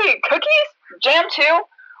 Hey, cookies? Jam, too?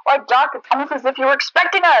 Why, Doc, it's almost as if you were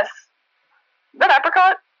expecting us. Is that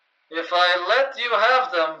apricot? If I let you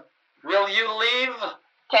have them, will you leave?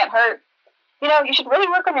 Can't hurt. You know, you should really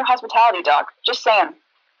work on your hospitality, Doc. Just saying.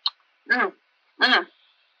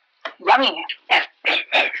 Yummy.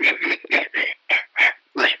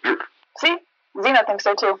 See? Zeno thinks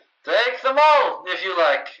so, too. Take them all, if you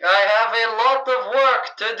like. I have a lot of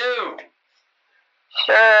work to do.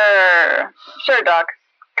 Sure, Doc.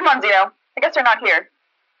 Come on, Zeno. I guess you're not here.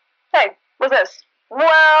 Hey, what's this?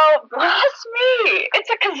 Well, bless me. It's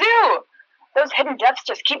a kazoo. Those hidden depths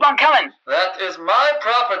just keep on coming. That is my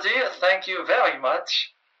property. Thank you very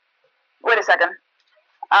much. Wait a second.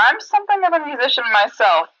 I'm something of a musician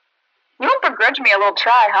myself. You won't begrudge me a little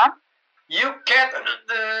try, huh? You can't...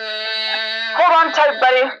 Hold on tight,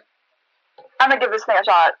 buddy. I'm gonna give this thing a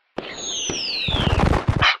shot.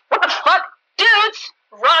 What the fuck? Dudes!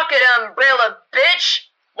 Rocket umbrella, bitch!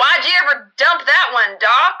 Why'd you ever dump that one,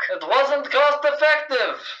 Doc? It wasn't cost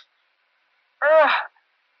effective.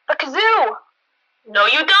 The kazoo! No,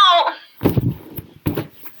 you don't!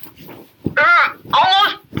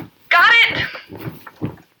 Almost got it!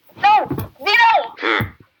 No! Zeno!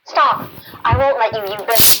 Stop. I won't let you use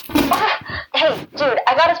this. Hey, dude,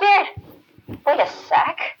 I got a spirit. Wait a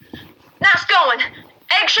sec. Nice going.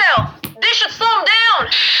 Eggshell! This should slow him down!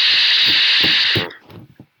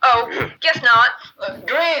 Oh, guess not.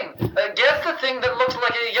 Green, get the thing that looks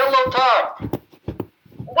like a yellow tarp.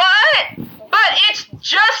 What? But it's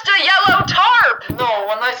just a yellow tarp! No,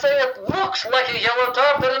 when I say it looks like a yellow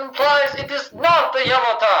tarp, that implies it is not a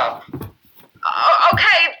yellow tarp.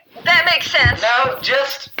 Okay, that makes sense. Now,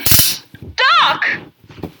 just... Doc!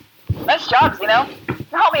 Nice job, Zeno.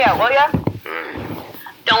 Help me out, will ya?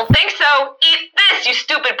 Don't think so. Eat this, you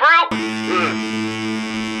stupid brute!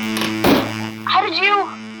 How did you...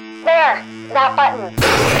 There, that button.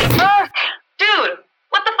 Dude,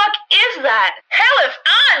 what the fuck is that? Hell if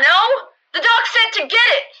I know! The doc said to get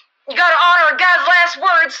it! You gotta honor a guy's last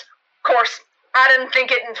words. Of course, I didn't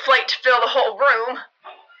think it'd inflate to fill the whole room.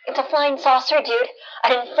 It's a flying saucer, dude.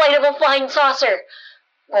 An inflatable flying saucer.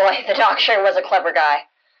 Boy, the doc sure was a clever guy.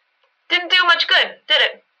 Didn't do much good, did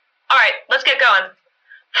it? Alright, let's get going.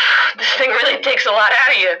 This thing really takes a lot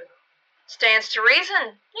out of you. Stands to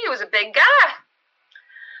reason. He was a big guy.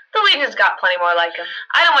 The Legion's got plenty more like him.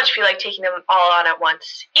 I don't much feel like taking them all on at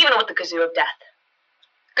once, even with the kazoo of death.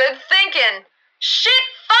 Good thinking. Shit,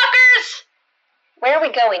 fuckers! Where are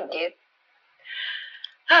we going, dude?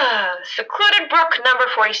 Secluded Brook number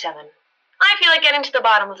 47. I feel like getting to the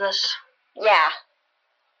bottom of this. Yeah.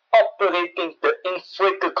 Operating the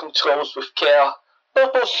inflator controls with care,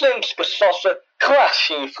 Purple sinks the saucer,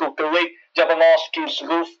 crashing through the late Jabberwoski's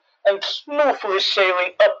roof and smoothly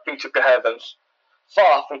sailing up into the heavens,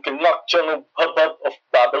 far from the nocturnal hubbub of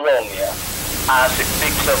Babylonia. As it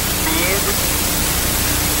picks up speed,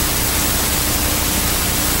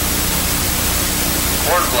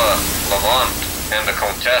 Orgla, Lamont, and the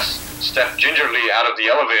Countess step gingerly out of the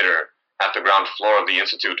elevator at the ground floor of the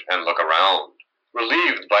Institute and look around.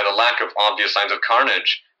 Relieved by the lack of obvious signs of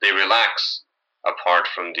carnage, they relax, apart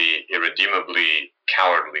from the irredeemably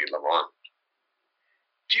cowardly Lamont.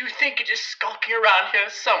 Do you think it is skulking around here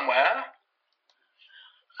somewhere?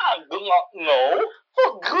 I do not know.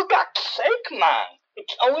 For goodness sake, man.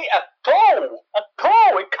 It's only a toll. A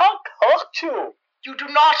toll. It can't hurt you. You do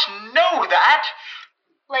not know that.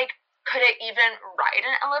 Like, could it even ride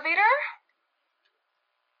an elevator?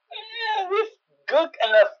 With good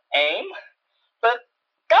enough aim, but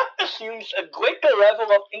that assumes a greater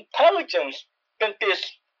level of intelligence than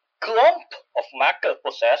this clump of matter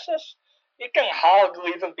possesses. It can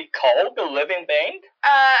hardly even be called a living being.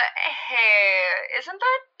 Hey, isn't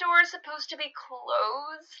that door supposed to be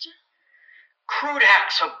closed?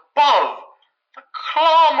 Crudax above! The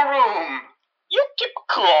Clom Room! You keep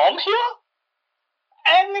Clom here?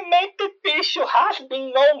 Animated tissue has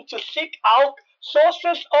been known to seek out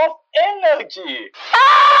sources of energy.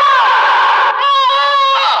 Ah!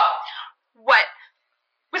 What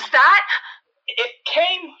was that? It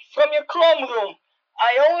came from your Clom Room.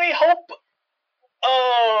 I only hope...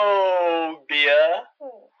 Oh dear.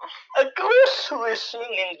 A gruesome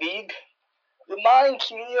scene indeed.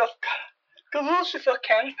 Reminds me of the Lucifer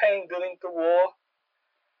campaign during the war.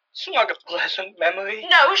 It's not a pleasant memory.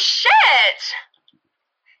 No shit!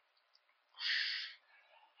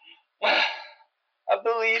 I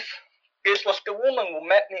believe this was the woman who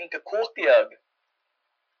met me in the courtyard.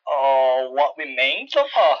 Oh, what remains of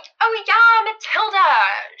her? Oh yeah, Matilda.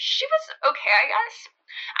 She was okay, I guess.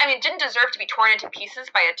 I mean, didn't deserve to be torn into pieces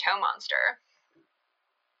by a tow monster.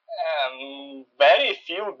 Very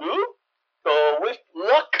few do. So with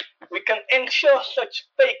luck, we can ensure such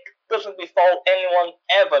fate doesn't befall anyone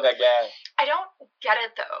ever again. I don't get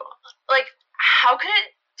it though. Like, how could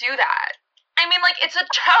it do that? I mean, like, it's a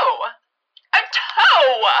toe. A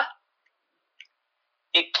toe!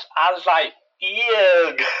 It's as I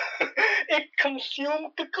feared. It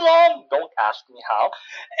consumed the Clom, don't ask me how,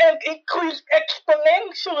 and increased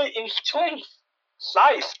exponentially in strength.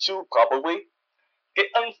 Size too, probably. The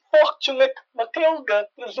unfortunate Matilda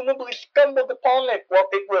presumably stumbled upon it while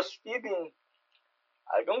it was feeding.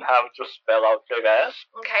 I don't have to spell out the rest.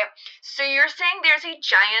 Okay, so you're saying there's a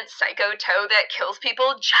giant psycho toe that kills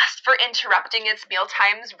people just for interrupting its meal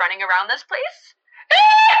times running around this place?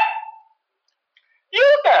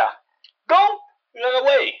 You there! Don't run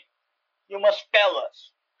away. You must tell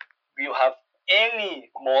us. Do you have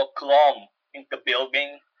any more Clom in the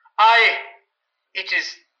building? It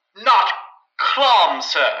is not Clom,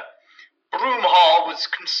 sir. Broomhall was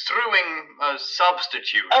construing a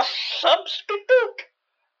substitute. A substitute?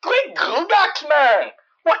 Great Grudax, man!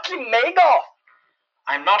 What's it made of?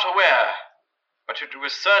 I'm not aware, but it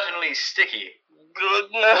was certainly sticky.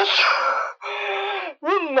 Goodness.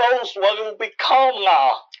 Who knows what it will become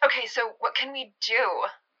now? Okay, so what can we do?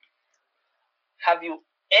 Have you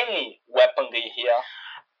any weaponry here?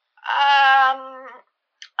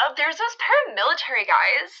 There's those paramilitary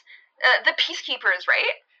guys. The peacekeepers,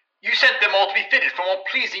 right? You sent them all to be fitted for more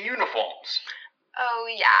pleasing uniforms. Oh,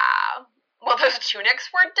 yeah. Well, those tunics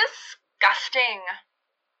were disgusting.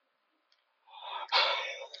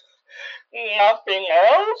 Nothing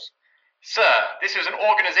else? Sir, this is an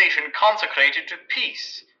organization consecrated to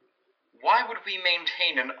peace. Why would we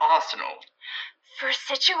maintain an arsenal? For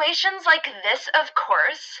situations like this, of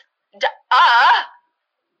course. Duh!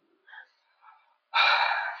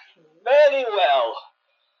 Very well.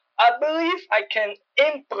 I believe I can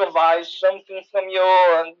improvise something from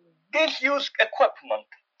your disused equipment.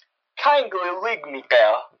 Kindly lead me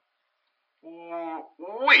there.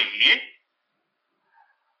 We?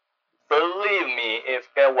 Believe me, if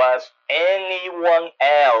there was anyone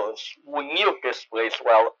else who knew this place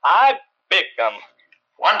well, I'd pick them.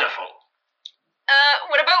 Wonderful.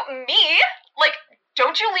 What about me? Like,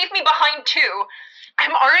 don't you leave me behind too.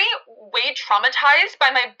 I'm already way traumatized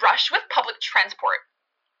by my brush with public transport.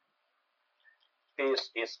 This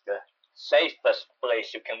is the safest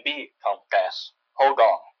place you can be, Countess. Hold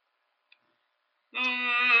on. Come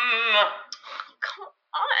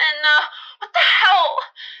on. What the hell?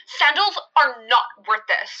 Sandals are not worth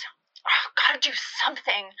this. Gotta do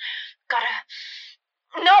something.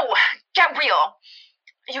 No, get real.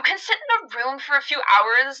 You can sit in a room for a few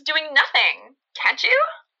hours doing nothing, can't you?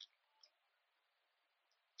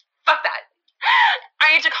 Fuck that.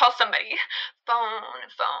 I need to call somebody. Phone.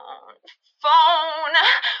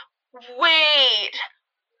 Wait.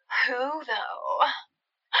 Who, though?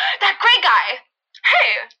 That gray guy.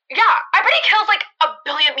 Hey, yeah, I bet he kills like 1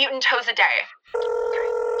 billion mutant toes a day.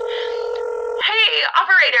 Hey,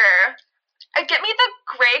 operator. Get me the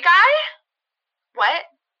gray guy? What?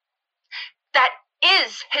 That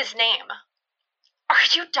is his name. Are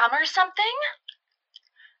you dumb or something?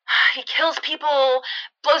 He kills people,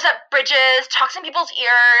 blows up bridges, talks in people's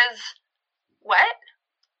ears. What?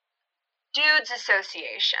 Dudes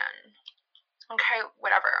Association. Okay,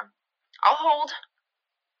 whatever. I'll hold.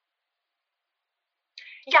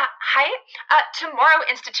 Yeah, hi. Tomorrow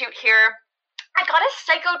Institute here. I got a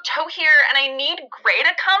psycho toe here, and I need Gray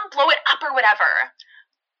to come blow it up or whatever.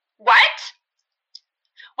 What?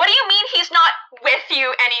 What do you mean he's not with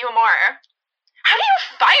you anymore? How do you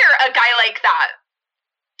fire a guy like that?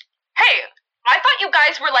 Hey, I thought you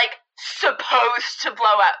guys were, like, supposed to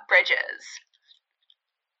blow up bridges.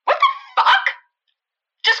 What the fuck?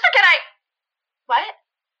 Just forget What?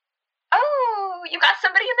 Oh, you got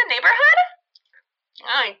somebody in the neighborhood?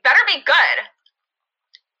 Oh, you better be good.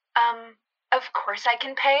 Of course I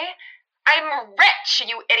can pay. I'm rich,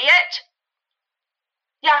 you idiot.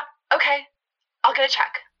 Yeah, okay. I'll get a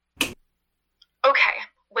check. Okay,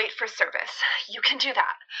 wait for service. You can do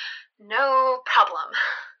that. No problem.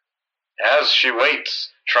 As she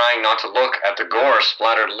waits, trying not to look at the gore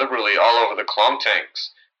splattered liberally all over the clom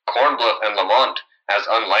tanks, Cornbluth and Lamont, as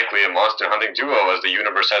unlikely a monster hunting duo as the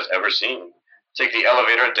universe has ever seen, take the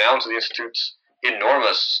elevator down to the Institute's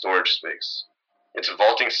enormous storage space. Its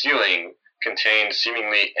vaulting ceiling contained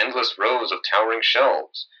seemingly endless rows of towering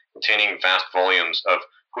shelves containing vast volumes of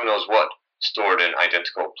who knows what stored in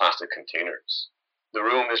identical plastic containers. The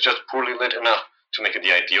room is just poorly lit enough to make it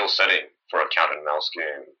the ideal setting for a cat and mouse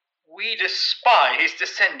game. We despise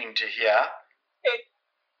descending to here. It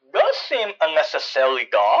does seem unnecessarily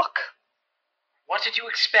dark. What did you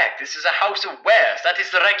expect? This is a house of wares. That is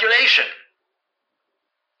the regulation.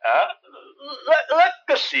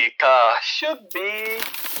 Legacy should be...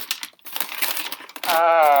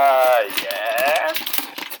 yes.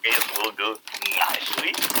 It will do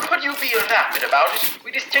nicely. Could you be rapid about it?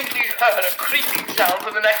 We distinctly heard a creaking sound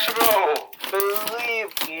from the next row.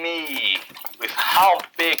 Believe me, with how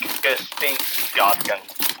big this thing's gotten,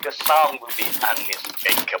 the sound will be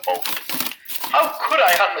unmistakable. How could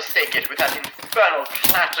I unmistake it with that infernal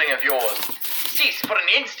clattering of yours? Cease for an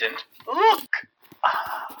instant. Look!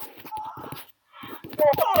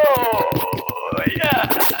 Oh,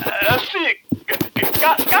 yeah. See,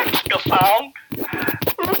 that's the sound.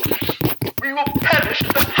 We will perish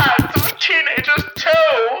at the hands of the teenager's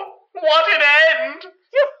toe. What an end!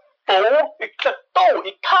 You fool! It's a toe.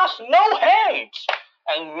 It has no hands.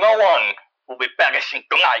 And no one will be perishing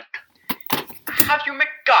tonight. Have you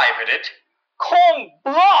MacGyvered it? Corn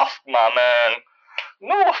bluff, my man.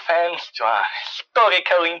 No offense to our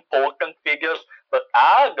historically important figures, but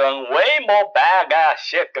I've done way more badass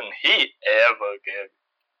shit than he ever did.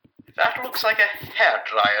 That looks like a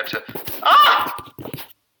hairdryer to... Ah!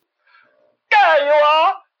 There you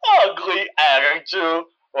are! Ugly attitude.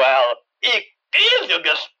 Well, it is a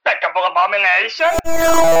despicable abomination.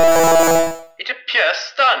 It appears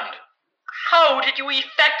stunned. How did you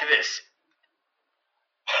effect this?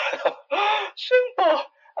 Simple.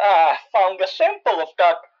 I found a sample of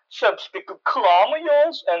that substitute clone of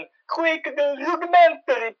yours and created a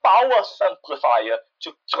rudimentary power amplifier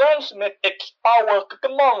to transmit its power to the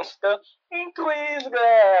monster, increased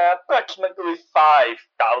approximately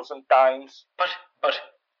 5,000 times. But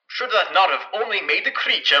should that not have only made the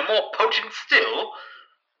creature more potent still?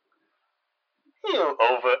 You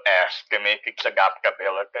overestimate its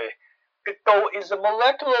adaptability. The toe is a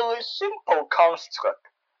molecularly simple construct.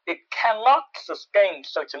 It cannot sustain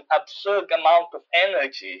such an absurd amount of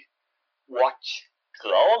energy. Watch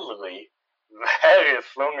closely. Very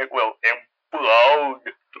soon it will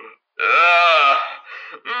implode.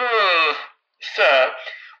 Sir,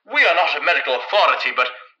 we are not a medical authority, but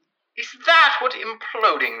is that what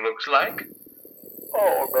imploding looks like?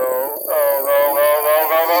 Oh no.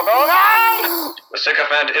 The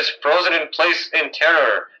sycophant is frozen in place in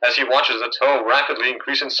terror as he watches the toe rapidly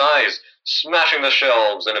increase in size, smashing the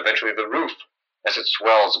shelves and eventually the roof as it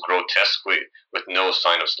swells grotesquely with no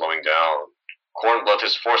sign of slowing down. Cornbluth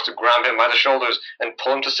is forced to grab him by the shoulders and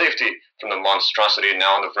pull him to safety from the monstrosity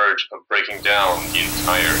now on the verge of breaking down the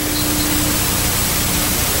entire institute.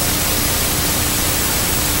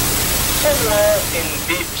 Somewhere in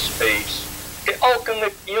deep space, the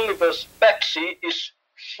alternate universe Betsy is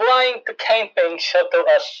flying the campaign shuttle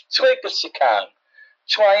as straight as she can,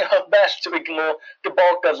 trying her best to ignore the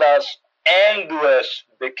Balthazar's endless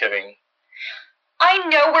bickering. I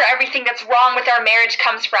know where everything that's wrong with our marriage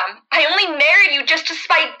comes from. I only married you just to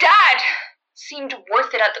spite Dad. Seemed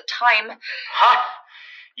worth it at the time. Huh?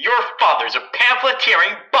 Your father's a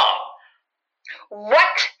pamphleteering bum.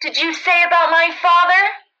 What did you say about my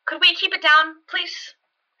father? Could we keep it down, please?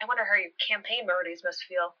 I wonder how your campaign birdies must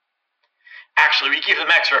feel. Actually, we give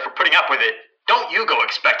them extra for putting up with it. Don't you go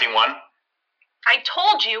expecting one. I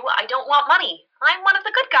told you I don't want money. I'm one of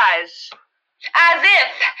the good guys. As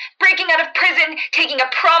if! Breaking out of prison, taking a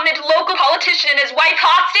prominent local politician and his wife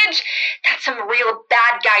hostage? That's some real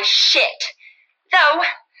bad guy shit. Though,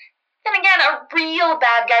 Then again, a real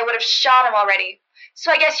bad guy would have shot him already.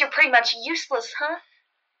 So I guess you're pretty much useless, huh?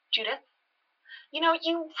 Judith, you know,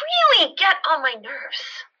 you really get on my nerves.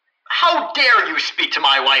 How dare you speak to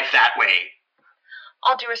my wife that way?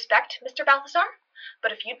 All due respect, Mr. Balthazar,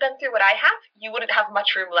 but if you'd been through what I have, you wouldn't have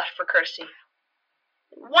much room left for courtesy.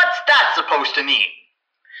 What's that supposed to mean?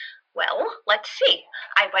 Well, let's see.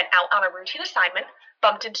 I went out on a routine assignment,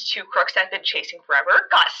 bumped into two crooks I've been chasing forever,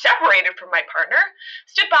 got separated from my partner,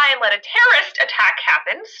 stood by and let a terrorist attack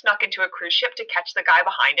happen, snuck into a cruise ship to catch the guy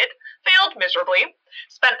behind it, failed miserably,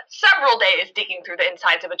 spent several days digging through the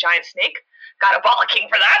insides of a giant snake, got a bollocking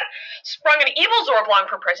for that, sprung an evil Zorblong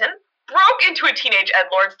from prison, broke into a teenage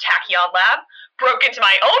edlord's tachyon lab, broke into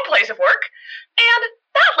my own place of work, and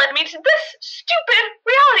that led me to this stupid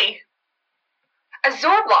reality. A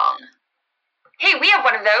Zorblong? Hey, we have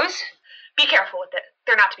one of those. Be careful with it.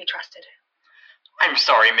 They're not to be trusted. I'm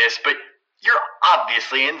sorry, miss, but you're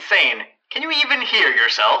obviously insane. Can you even hear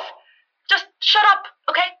yourself? Just shut up,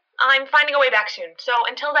 okay? I'm finding a way back soon. So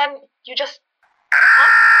until then, you just...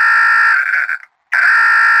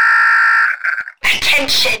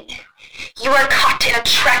 Attention! You are caught in a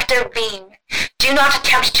tractor beam. Do not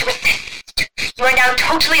attempt to resist. You are now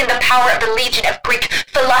totally in the power of the Legion of Greek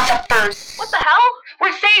Philosophers. What the hell?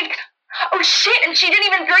 We're saved! Oh shit, and she didn't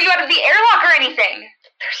even throw you out of the airlock or anything!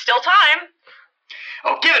 There's still time.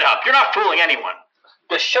 Oh, give it up. You're not fooling anyone.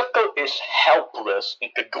 The shuttle is helpless in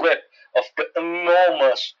the grip of the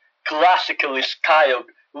enormous, classically styled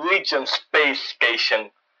Legion space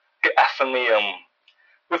station, the Athenaeum.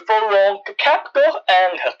 Before long, the captor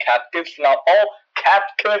and her captives, now all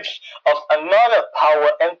captives of another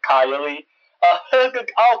power entirely, are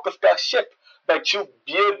herded out of their ship by two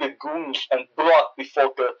bearded goons and brought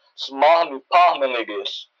before the smarmy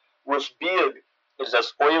Parmenides, whose beard is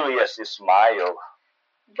as oily as his smile.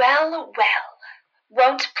 Well, well.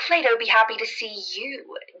 Won't Plato be happy to see you,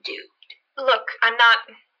 dude? Look, I'm not...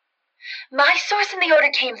 My source in the order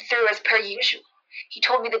came through as per usual. He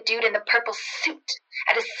told me the dude in the purple suit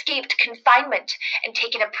had escaped confinement and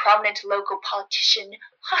taken a prominent local politician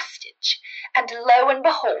hostage. And lo and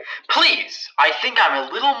behold... Please, I think I'm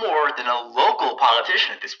a little more than a local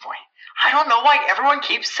politician at this point. I don't know why everyone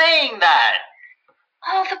keeps saying that.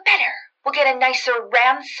 All the better. We'll get a nicer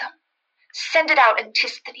ransom. Send it out,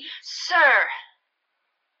 Antisthenes. Sir.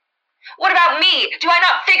 What about me? Do I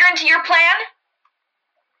not figure into your plan?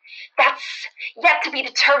 That's yet to be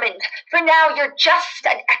determined. For now, you're just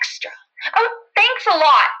an extra. Oh, thanks a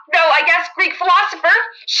lot. Though I guess Greek philosopher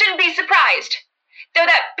shouldn't be surprised. Though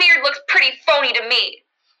that beard looks pretty phony to me.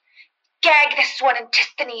 Gag this one,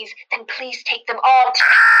 Antisthenes, then please take them all to...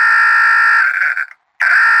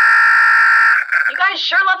 You guys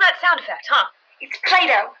sure love that sound effect, huh? It's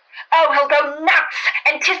Plato. Oh, he'll go nuts.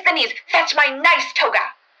 Antisthenes, fetch my nice toga.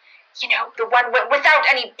 You know, the one without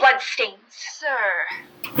any blood stains. Sir.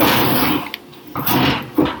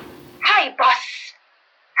 Hi, boss.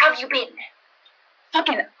 How've you been?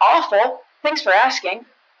 Fucking awful. Thanks for asking.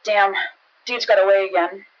 Damn, dude's got away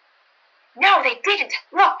again. No, they didn't.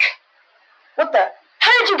 Look. What the?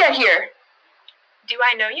 How did you get here? Do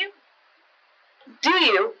I know you? Do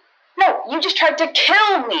you? No, you just tried to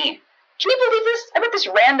kill me. Can you believe this? I bet this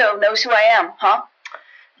rando knows who I am, huh?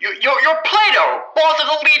 You're Plato, boss of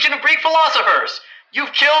the Legion of Greek Philosophers.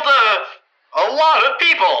 You've killed a lot of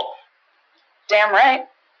people. Damn right.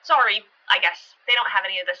 Sorry, I guess. They don't have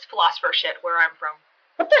any of this philosopher shit where I'm from.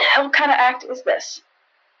 What the hell kind of act is this?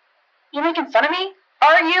 You making fun of me?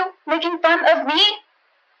 Are you making fun of me?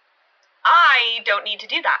 I don't need to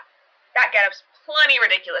do that. That getup's plenty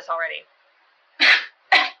ridiculous already.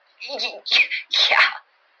 Yeah.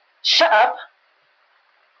 Shut up.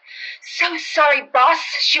 So sorry, boss.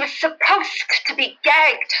 She was supposed to be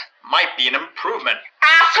gagged. Might be an improvement.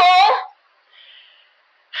 Asshole!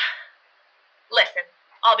 Listen,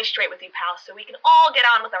 I'll be straight with you, pal, so we can all get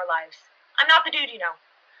on with our lives. I'm not the dude you know.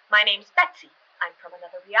 My name's Betsy. I'm from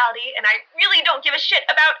another reality, and I really don't give a shit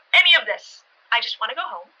about any of this. I just want to go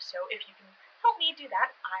home, so if you can help me do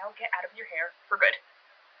that, I'll get out of your hair for good.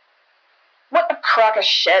 What a crock of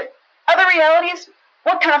shit. Other realities?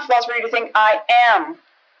 What kind of philosopher do you think I am?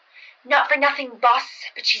 Not for nothing, boss,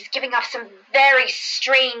 but she's giving off some very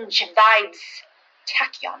strange vibes.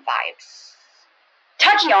 Tachyon vibes.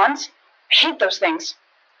 Tachyons? I hate those things.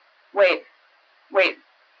 Wait. You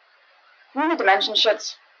mean the dimension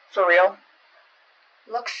shits? For real?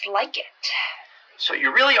 Looks like it. So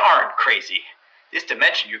you really aren't crazy. This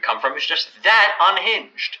dimension you come from is just that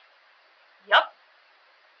unhinged. Yup.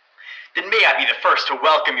 Then may I be the first to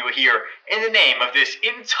welcome you here in the name of this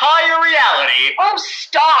entire reality. Oh,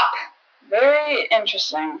 stop! Very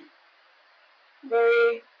interesting.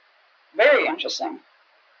 Very very interesting.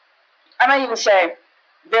 I might even say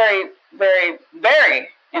very, very, very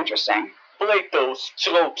interesting. Plato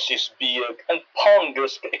strokes his beard and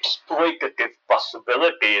ponders the exploitative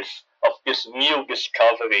possibilities of this new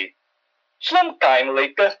discovery. Sometime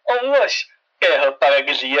later, on Rush, Terra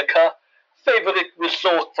Paradisiaca, favorite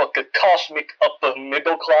resort for the cosmic upper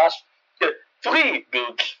middle class, the three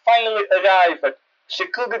dudes finally arrive at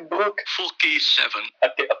secluded Brook Fulky 7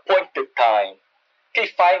 at the appointed time. They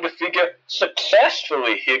find the figure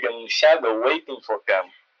successfully hidden in shadow waiting for them.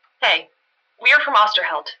 Hey, we're from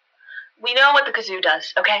Osterheld. We know what the kazoo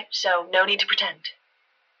does, okay? So no need to pretend.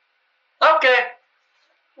 Okay.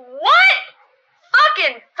 What?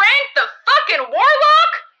 Fucking Frank the fucking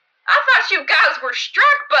Warlock? I thought you guys were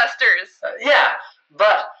Struckbusters. Yeah,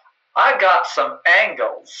 but I got some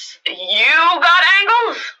angles. You got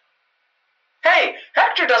angles? Hey,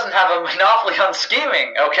 Hector doesn't have a monopoly on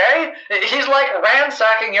scheming, okay? He's like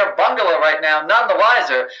ransacking your bungalow right now, none the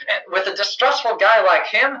wiser. And with a distrustful guy like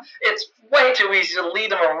him, it's way too easy to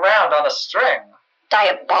lead him around on a string.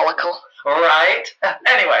 Diabolical. Right?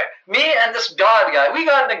 Anyway, me and this god guy, we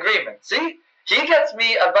got an agreement, see? He gets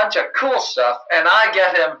me a bunch of cool stuff, and I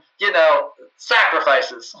get him,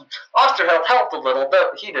 sacrifices. Osterheld helped a little,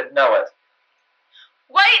 but he didn't know it.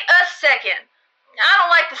 Wait a second. I don't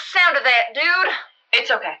like the sound of that, dude.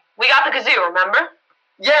 It's okay. We got the kazoo, remember?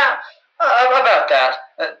 Yeah, about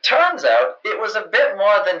that. Turns out it was a bit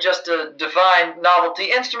more than just a divine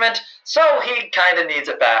novelty instrument, so he kinda needs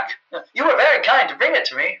it back. You were very kind to bring it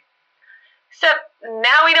to me. Except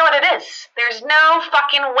now we know what it is. There's no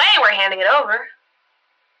fucking way we're handing it over.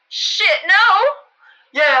 Shit, no!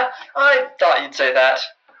 Yeah, I thought you'd say that.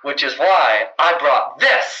 Which is why I brought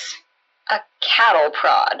this. A cattle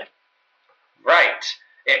prod. Right.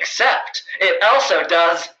 Except it also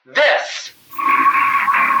does this.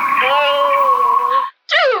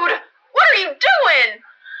 Dude, what are you doing?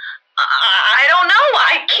 I don't know.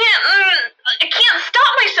 I can't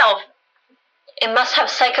stop myself. It must have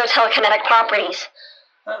psychotelekinetic properties.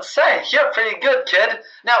 Say, you're pretty good, kid.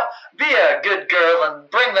 Now, be a good girl and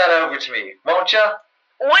bring that over to me, won't ya?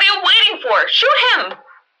 What are you waiting for? Shoot him!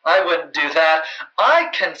 I wouldn't do that. I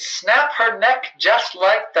can snap her neck just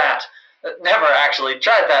like that. Never actually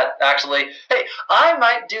tried that, actually. Hey, I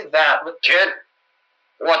might do that with... Kid?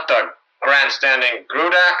 What the grandstanding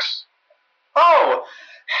Grudax? Oh,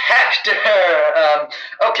 Hector!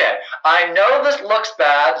 Okay, I know this looks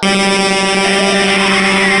bad.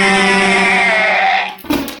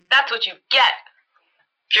 That's what you get.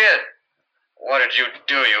 Kid, what did you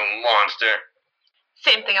do, you monster?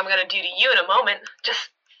 Same thing I'm gonna do to you in a moment. Just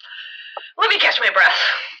let me catch my breath.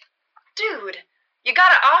 Dude, you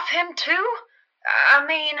gotta off him too? I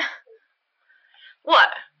mean... What?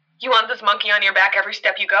 You want this monkey on your back every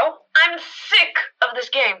step you go? I'm sick of this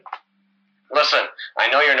game. Listen, I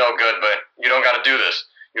know you're no good, but you don't gotta do this.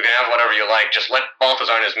 You can have whatever you like. Just let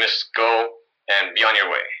Balthazar and his miss go and be on your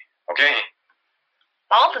way, okay?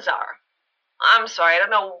 Balthazar? I'm sorry, I don't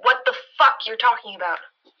know what the fuck you're talking about.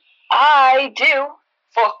 I do.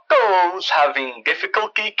 For those having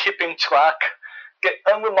difficulty keeping track, the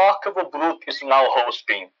unremarkable Brute is now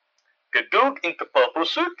hosting the dude in the purple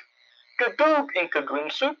suit, the dude in the green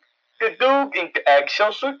suit, the dude in the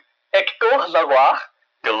eggshell suit, Hector Zaroir,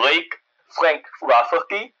 the Lake, Frank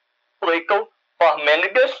Rafferty, Plato,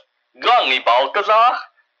 Parmenides, Johnny Balthazar,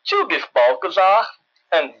 Judith Balthazar,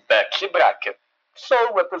 and Betsy Brackett,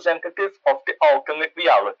 sole representative of the alternate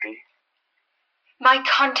reality. My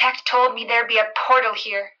contact told me there'd be a portal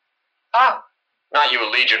here. Oh. Not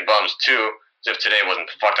you Legion bums, too, as if today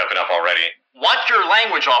wasn't fucked up enough already. Watch your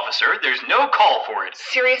language, officer. There's no call for it.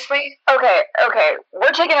 Seriously? Okay,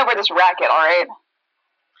 we're taking over this racket, alright?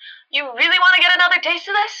 You really want to get another taste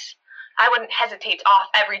of this? I wouldn't hesitate to off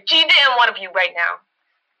every G-damn one of you right now.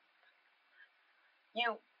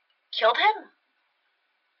 You killed him?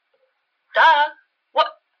 Duh.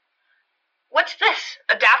 What's this?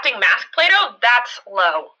 Adapting mask, Plato? That's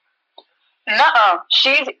low. Nuh-uh.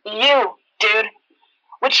 She's you, dude.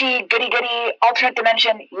 Witchy, goody-goody, alternate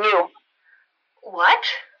dimension, you. What?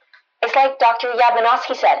 It's like Dr.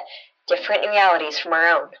 Yablonowski said, different realities from our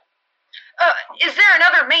own. Is there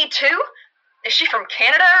another me too? Is she from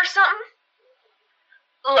Canada or something?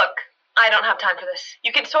 Look, I don't have time for this.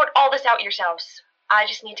 You can sort all this out yourselves. I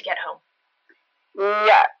just need to get home.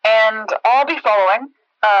 Yeah, and I'll be following.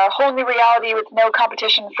 A whole new reality with no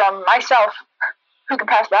competition from myself. Who can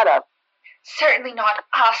pass that up? Certainly not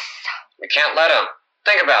us. We can't let him.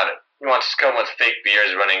 Think about it. You want scum with fake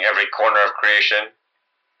beards running every corner of creation?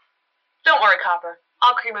 Don't worry, Copper.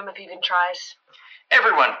 I'll cream him if he even tries.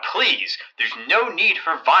 Everyone, please. There's no need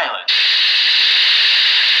for violence.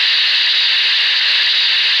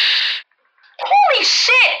 Holy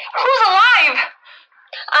shit! Who's alive?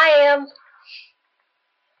 I am.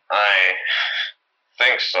 I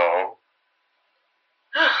think so.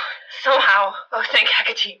 Somehow. Oh, thank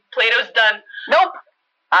Hecate. Plato's done. Nope.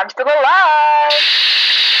 I'm still alive.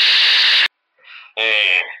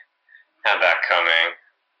 Hey, had that coming.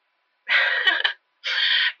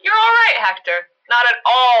 You're alright, Hector. Not at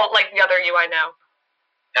all like the other you I know.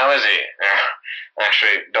 How is he?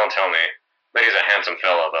 Actually, don't tell me. But he's a handsome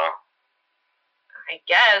fella, though. I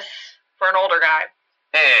guess. For an older guy.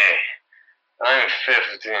 Hey, I'm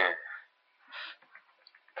 15.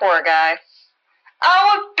 Poor guy.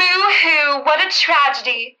 Oh, boo-hoo, what a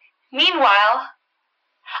tragedy. Meanwhile,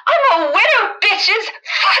 I'm a widow, bitches!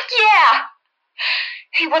 Fuck yeah!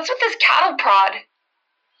 Hey, what's with this cattle prod?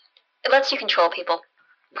 It lets you control people.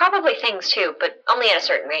 Probably things too, but only at a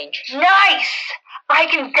certain range. Nice! I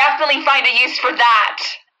can definitely find a use for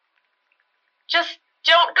that. Just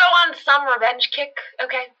don't go on some revenge kick,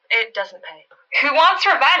 okay? It doesn't pay. Who wants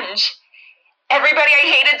revenge? Everybody I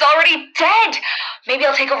hated's already dead. Maybe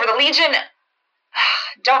I'll take over the Legion.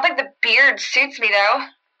 Don't think the beard suits me, though.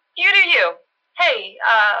 You do you. Hey,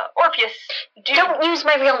 Orpheus, Don't use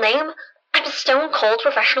my real name. I'm a stone-cold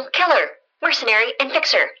professional killer, mercenary, and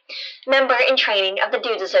fixer. Member in training of the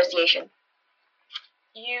Dudes Association.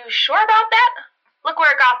 You sure about that? Look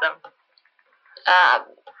where it got them.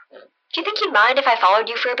 Do you think you'd mind if I followed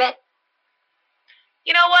you for a bit?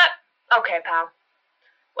 You know what? Okay, pal.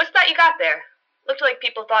 What's that you got there? Looked like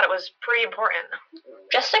people thought it was pretty important.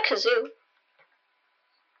 Just a kazoo.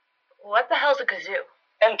 What the hell's a kazoo?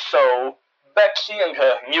 And so, Betsy and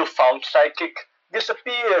her newfound psychic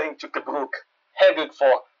disappear into Tobruk, headed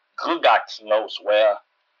for Grugatz knows where.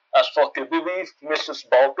 As for the bereaved Mrs.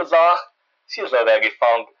 Balthazar, she has already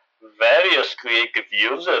found various creative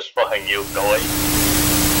uses for her new toy.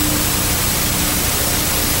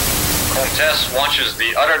 Comtesse watches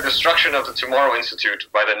the utter destruction of the Tomorrow Institute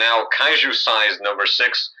by the now kaiju-sized number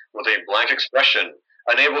 6 with a blank expression,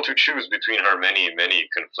 unable to choose between her many, many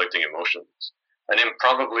conflicting emotions. An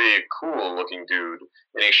improbably cool-looking dude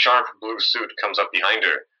in a sharp blue suit comes up behind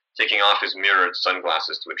her, taking off his mirrored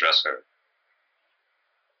sunglasses to address her.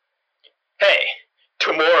 Hey,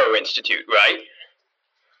 Tomorrow Institute, right?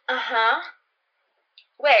 Uh-huh.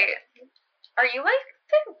 Wait, are you like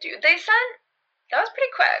the dude they sent? That was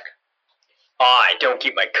pretty quick. I don't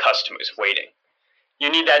keep my customers waiting.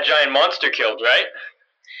 You need that giant monster killed, right?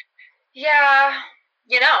 Yeah,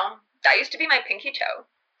 you know, that used to be my pinky toe.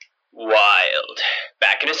 Wild.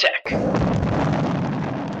 Back in a sec.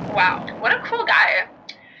 Wow, what a cool guy.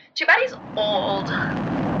 Too bad he's old.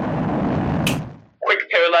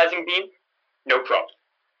 Quick paralyzing beam? No problem.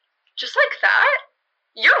 Just like that?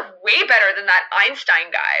 You're way better than that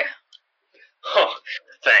Einstein guy. Oh,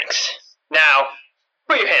 thanks. Now,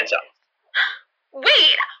 put your hands up.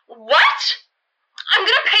 Wait, what? I'm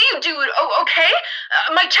gonna pay you, dude, okay?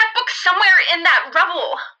 My checkbook's somewhere in that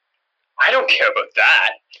rubble. I don't care about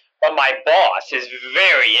that, but my boss is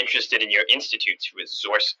very interested in your institute's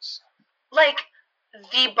resources. Like,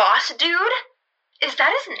 the boss dude? Is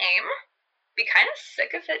that his name? Be kind of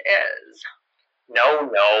sick if it is. No,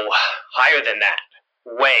 higher than that.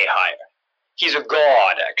 Way higher. He's a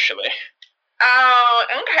god, actually. Oh,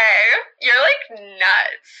 okay. You're like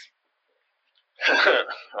nuts.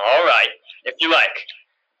 All right, if you like.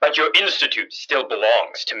 But your institute still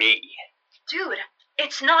belongs to me. Dude,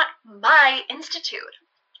 it's not my institute.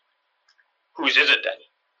 Whose is it then?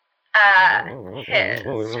 His.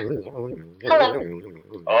 Hello.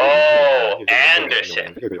 Oh,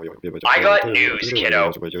 Anderson. I got news,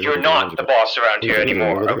 kiddo. You're not the boss around here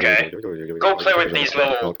anymore, okay? Go play with these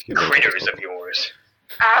little critters of yours.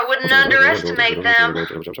 I wouldn't underestimate them.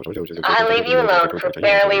 I'll leave you alone for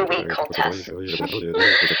barely a week, Comtesse.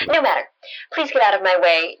 No matter. Please get out of my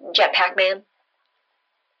way, Jetpack Man.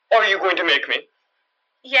 Are you going to make me?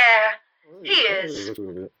 Yeah, he is.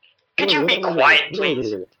 Could you be quiet,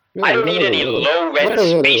 please? I don't need any low-rent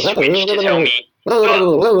space witch to tell me. Look, get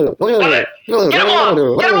him off!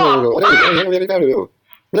 Get him off! Orpheus!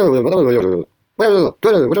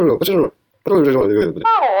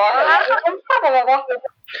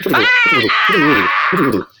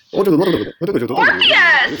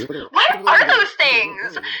 What are those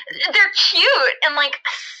things? They're cute in like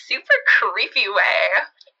a super creepy way.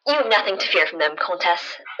 You have nothing to fear from them,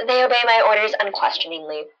 Comtesse. They obey my orders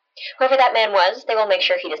unquestioningly. Whoever that man was, they will make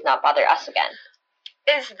sure he does not bother us again.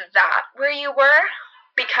 Is that where you were?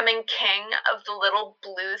 Becoming king of the little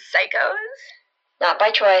blue psychos? Not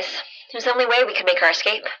by choice. It was the only way we could make our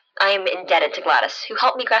escape. I am indebted to Gladys, who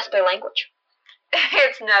helped me grasp their language.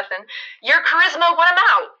 It's nothing. Your charisma won him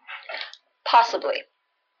out. Possibly.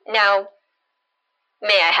 Now,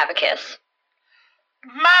 May I have a kiss?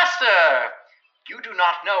 Master! You do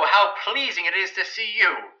not know how pleasing it is to see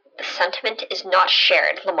you. The sentiment is not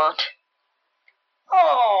shared, Lamont.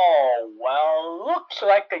 Oh, well, looks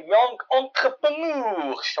like a young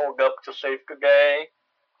entrepreneur showed up to save the day.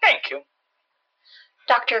 Thank you.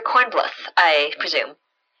 Dr. Kornbluth, I presume.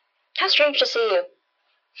 How strange to see you.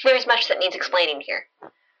 There is much that needs explaining here.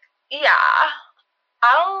 Yeah,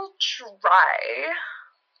 I'll try.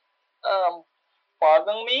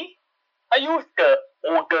 Pardon me? Are you the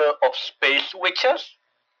Order of Space Witches?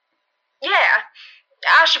 Yeah,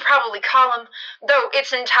 I should probably call them, though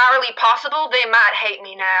it's entirely possible they might hate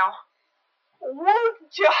me now.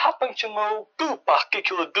 Would you happen to know two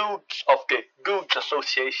particular dudes of the Dudes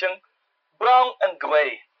Association? Brown and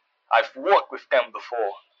Gray. I've worked with them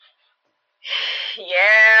before.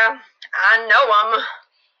 Yeah, I know them.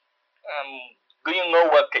 Do you know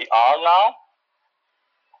what they are now?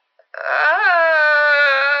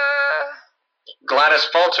 Gladys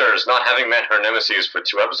falters, not having met her nemesis for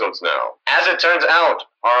 2 episodes now. As it turns out,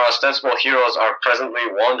 our ostensible heroes are presently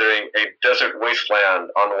wandering a desert wasteland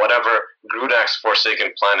on whatever Grudak's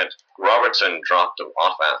forsaken planet Robertson dropped them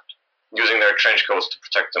off at, using their trench coats to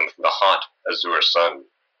protect them from the hot azure sun.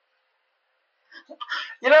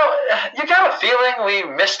 You know, you got a feeling we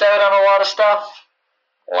missed out on a lot of stuff?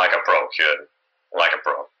 Like a pro, kid. Like a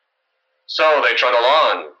pro. So they trundle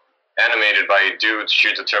on, animated by a dude's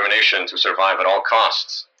sheer determination to survive at all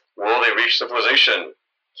costs. Will they reach civilization?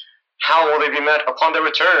 How will they be met upon their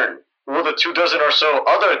return? Will the 24 or so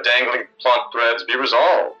other dangling plot threads be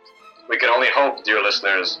resolved? We can only hope, dear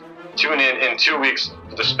listeners. Tune in 2 weeks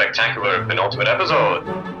for the spectacular penultimate episode.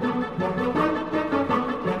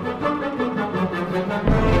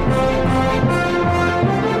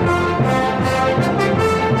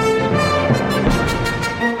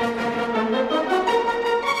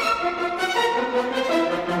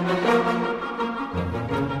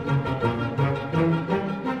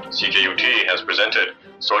 CKUT has presented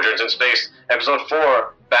Sojourns in Space, Episode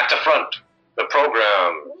 4, Back to Front, the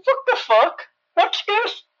program. What the fuck? What's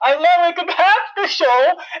this? I never could have the show,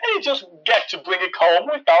 and you just get to bring it home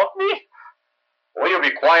without me? Will you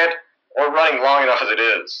be quiet, or running long enough as it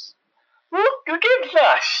is? Who gives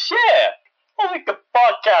a shit? Only the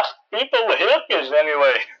podcast people will hear this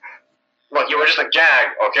anyway. Look, you were just a gag,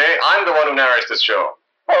 okay? I'm the one who narrates this show.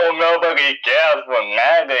 Oh, nobody cares what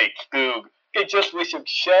narrates, dude. They just wish you'd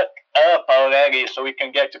shut up already so we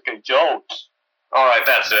can get to the jokes. Alright,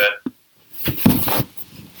 that's it.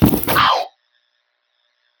 Ow!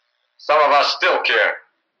 Some of us still care.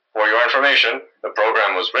 For your information, the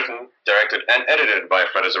program was written, directed, and edited by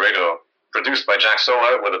Fred Azeredo, produced by Jack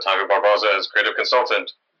Sola with Otavio Barboza as creative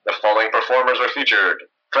consultant. The following performers were featured: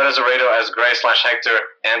 Fred Azeredo as Gray/Hector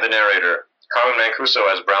and the narrator, Carmen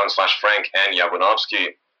Mancuso as Brown/Frank and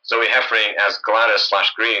Yabunovsky, Zoe Heffring as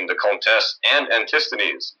Gladys/Green, the Comtesse and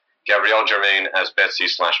Antisthenes, Gabrielle Germain as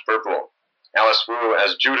Betsy/Purple, Alice Wu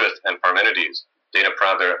as Judith and Parmenides, Dana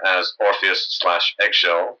Prather as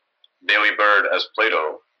Orpheus/Eggshell, Bailey Bird as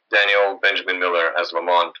Plato, Daniel Benjamin Miller as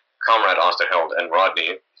Lamont, Comrade Osterheld and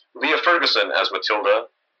Rodney, Leah Ferguson as Matilda,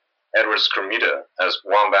 Edward Skrmita as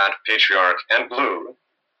Wombat, Patriarch, and Blue,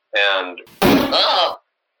 and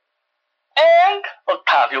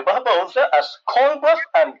Otavio Barboza as Kornbluth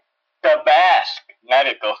and the Basque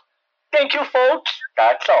Medical. Thank you, folks.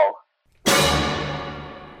 That's all.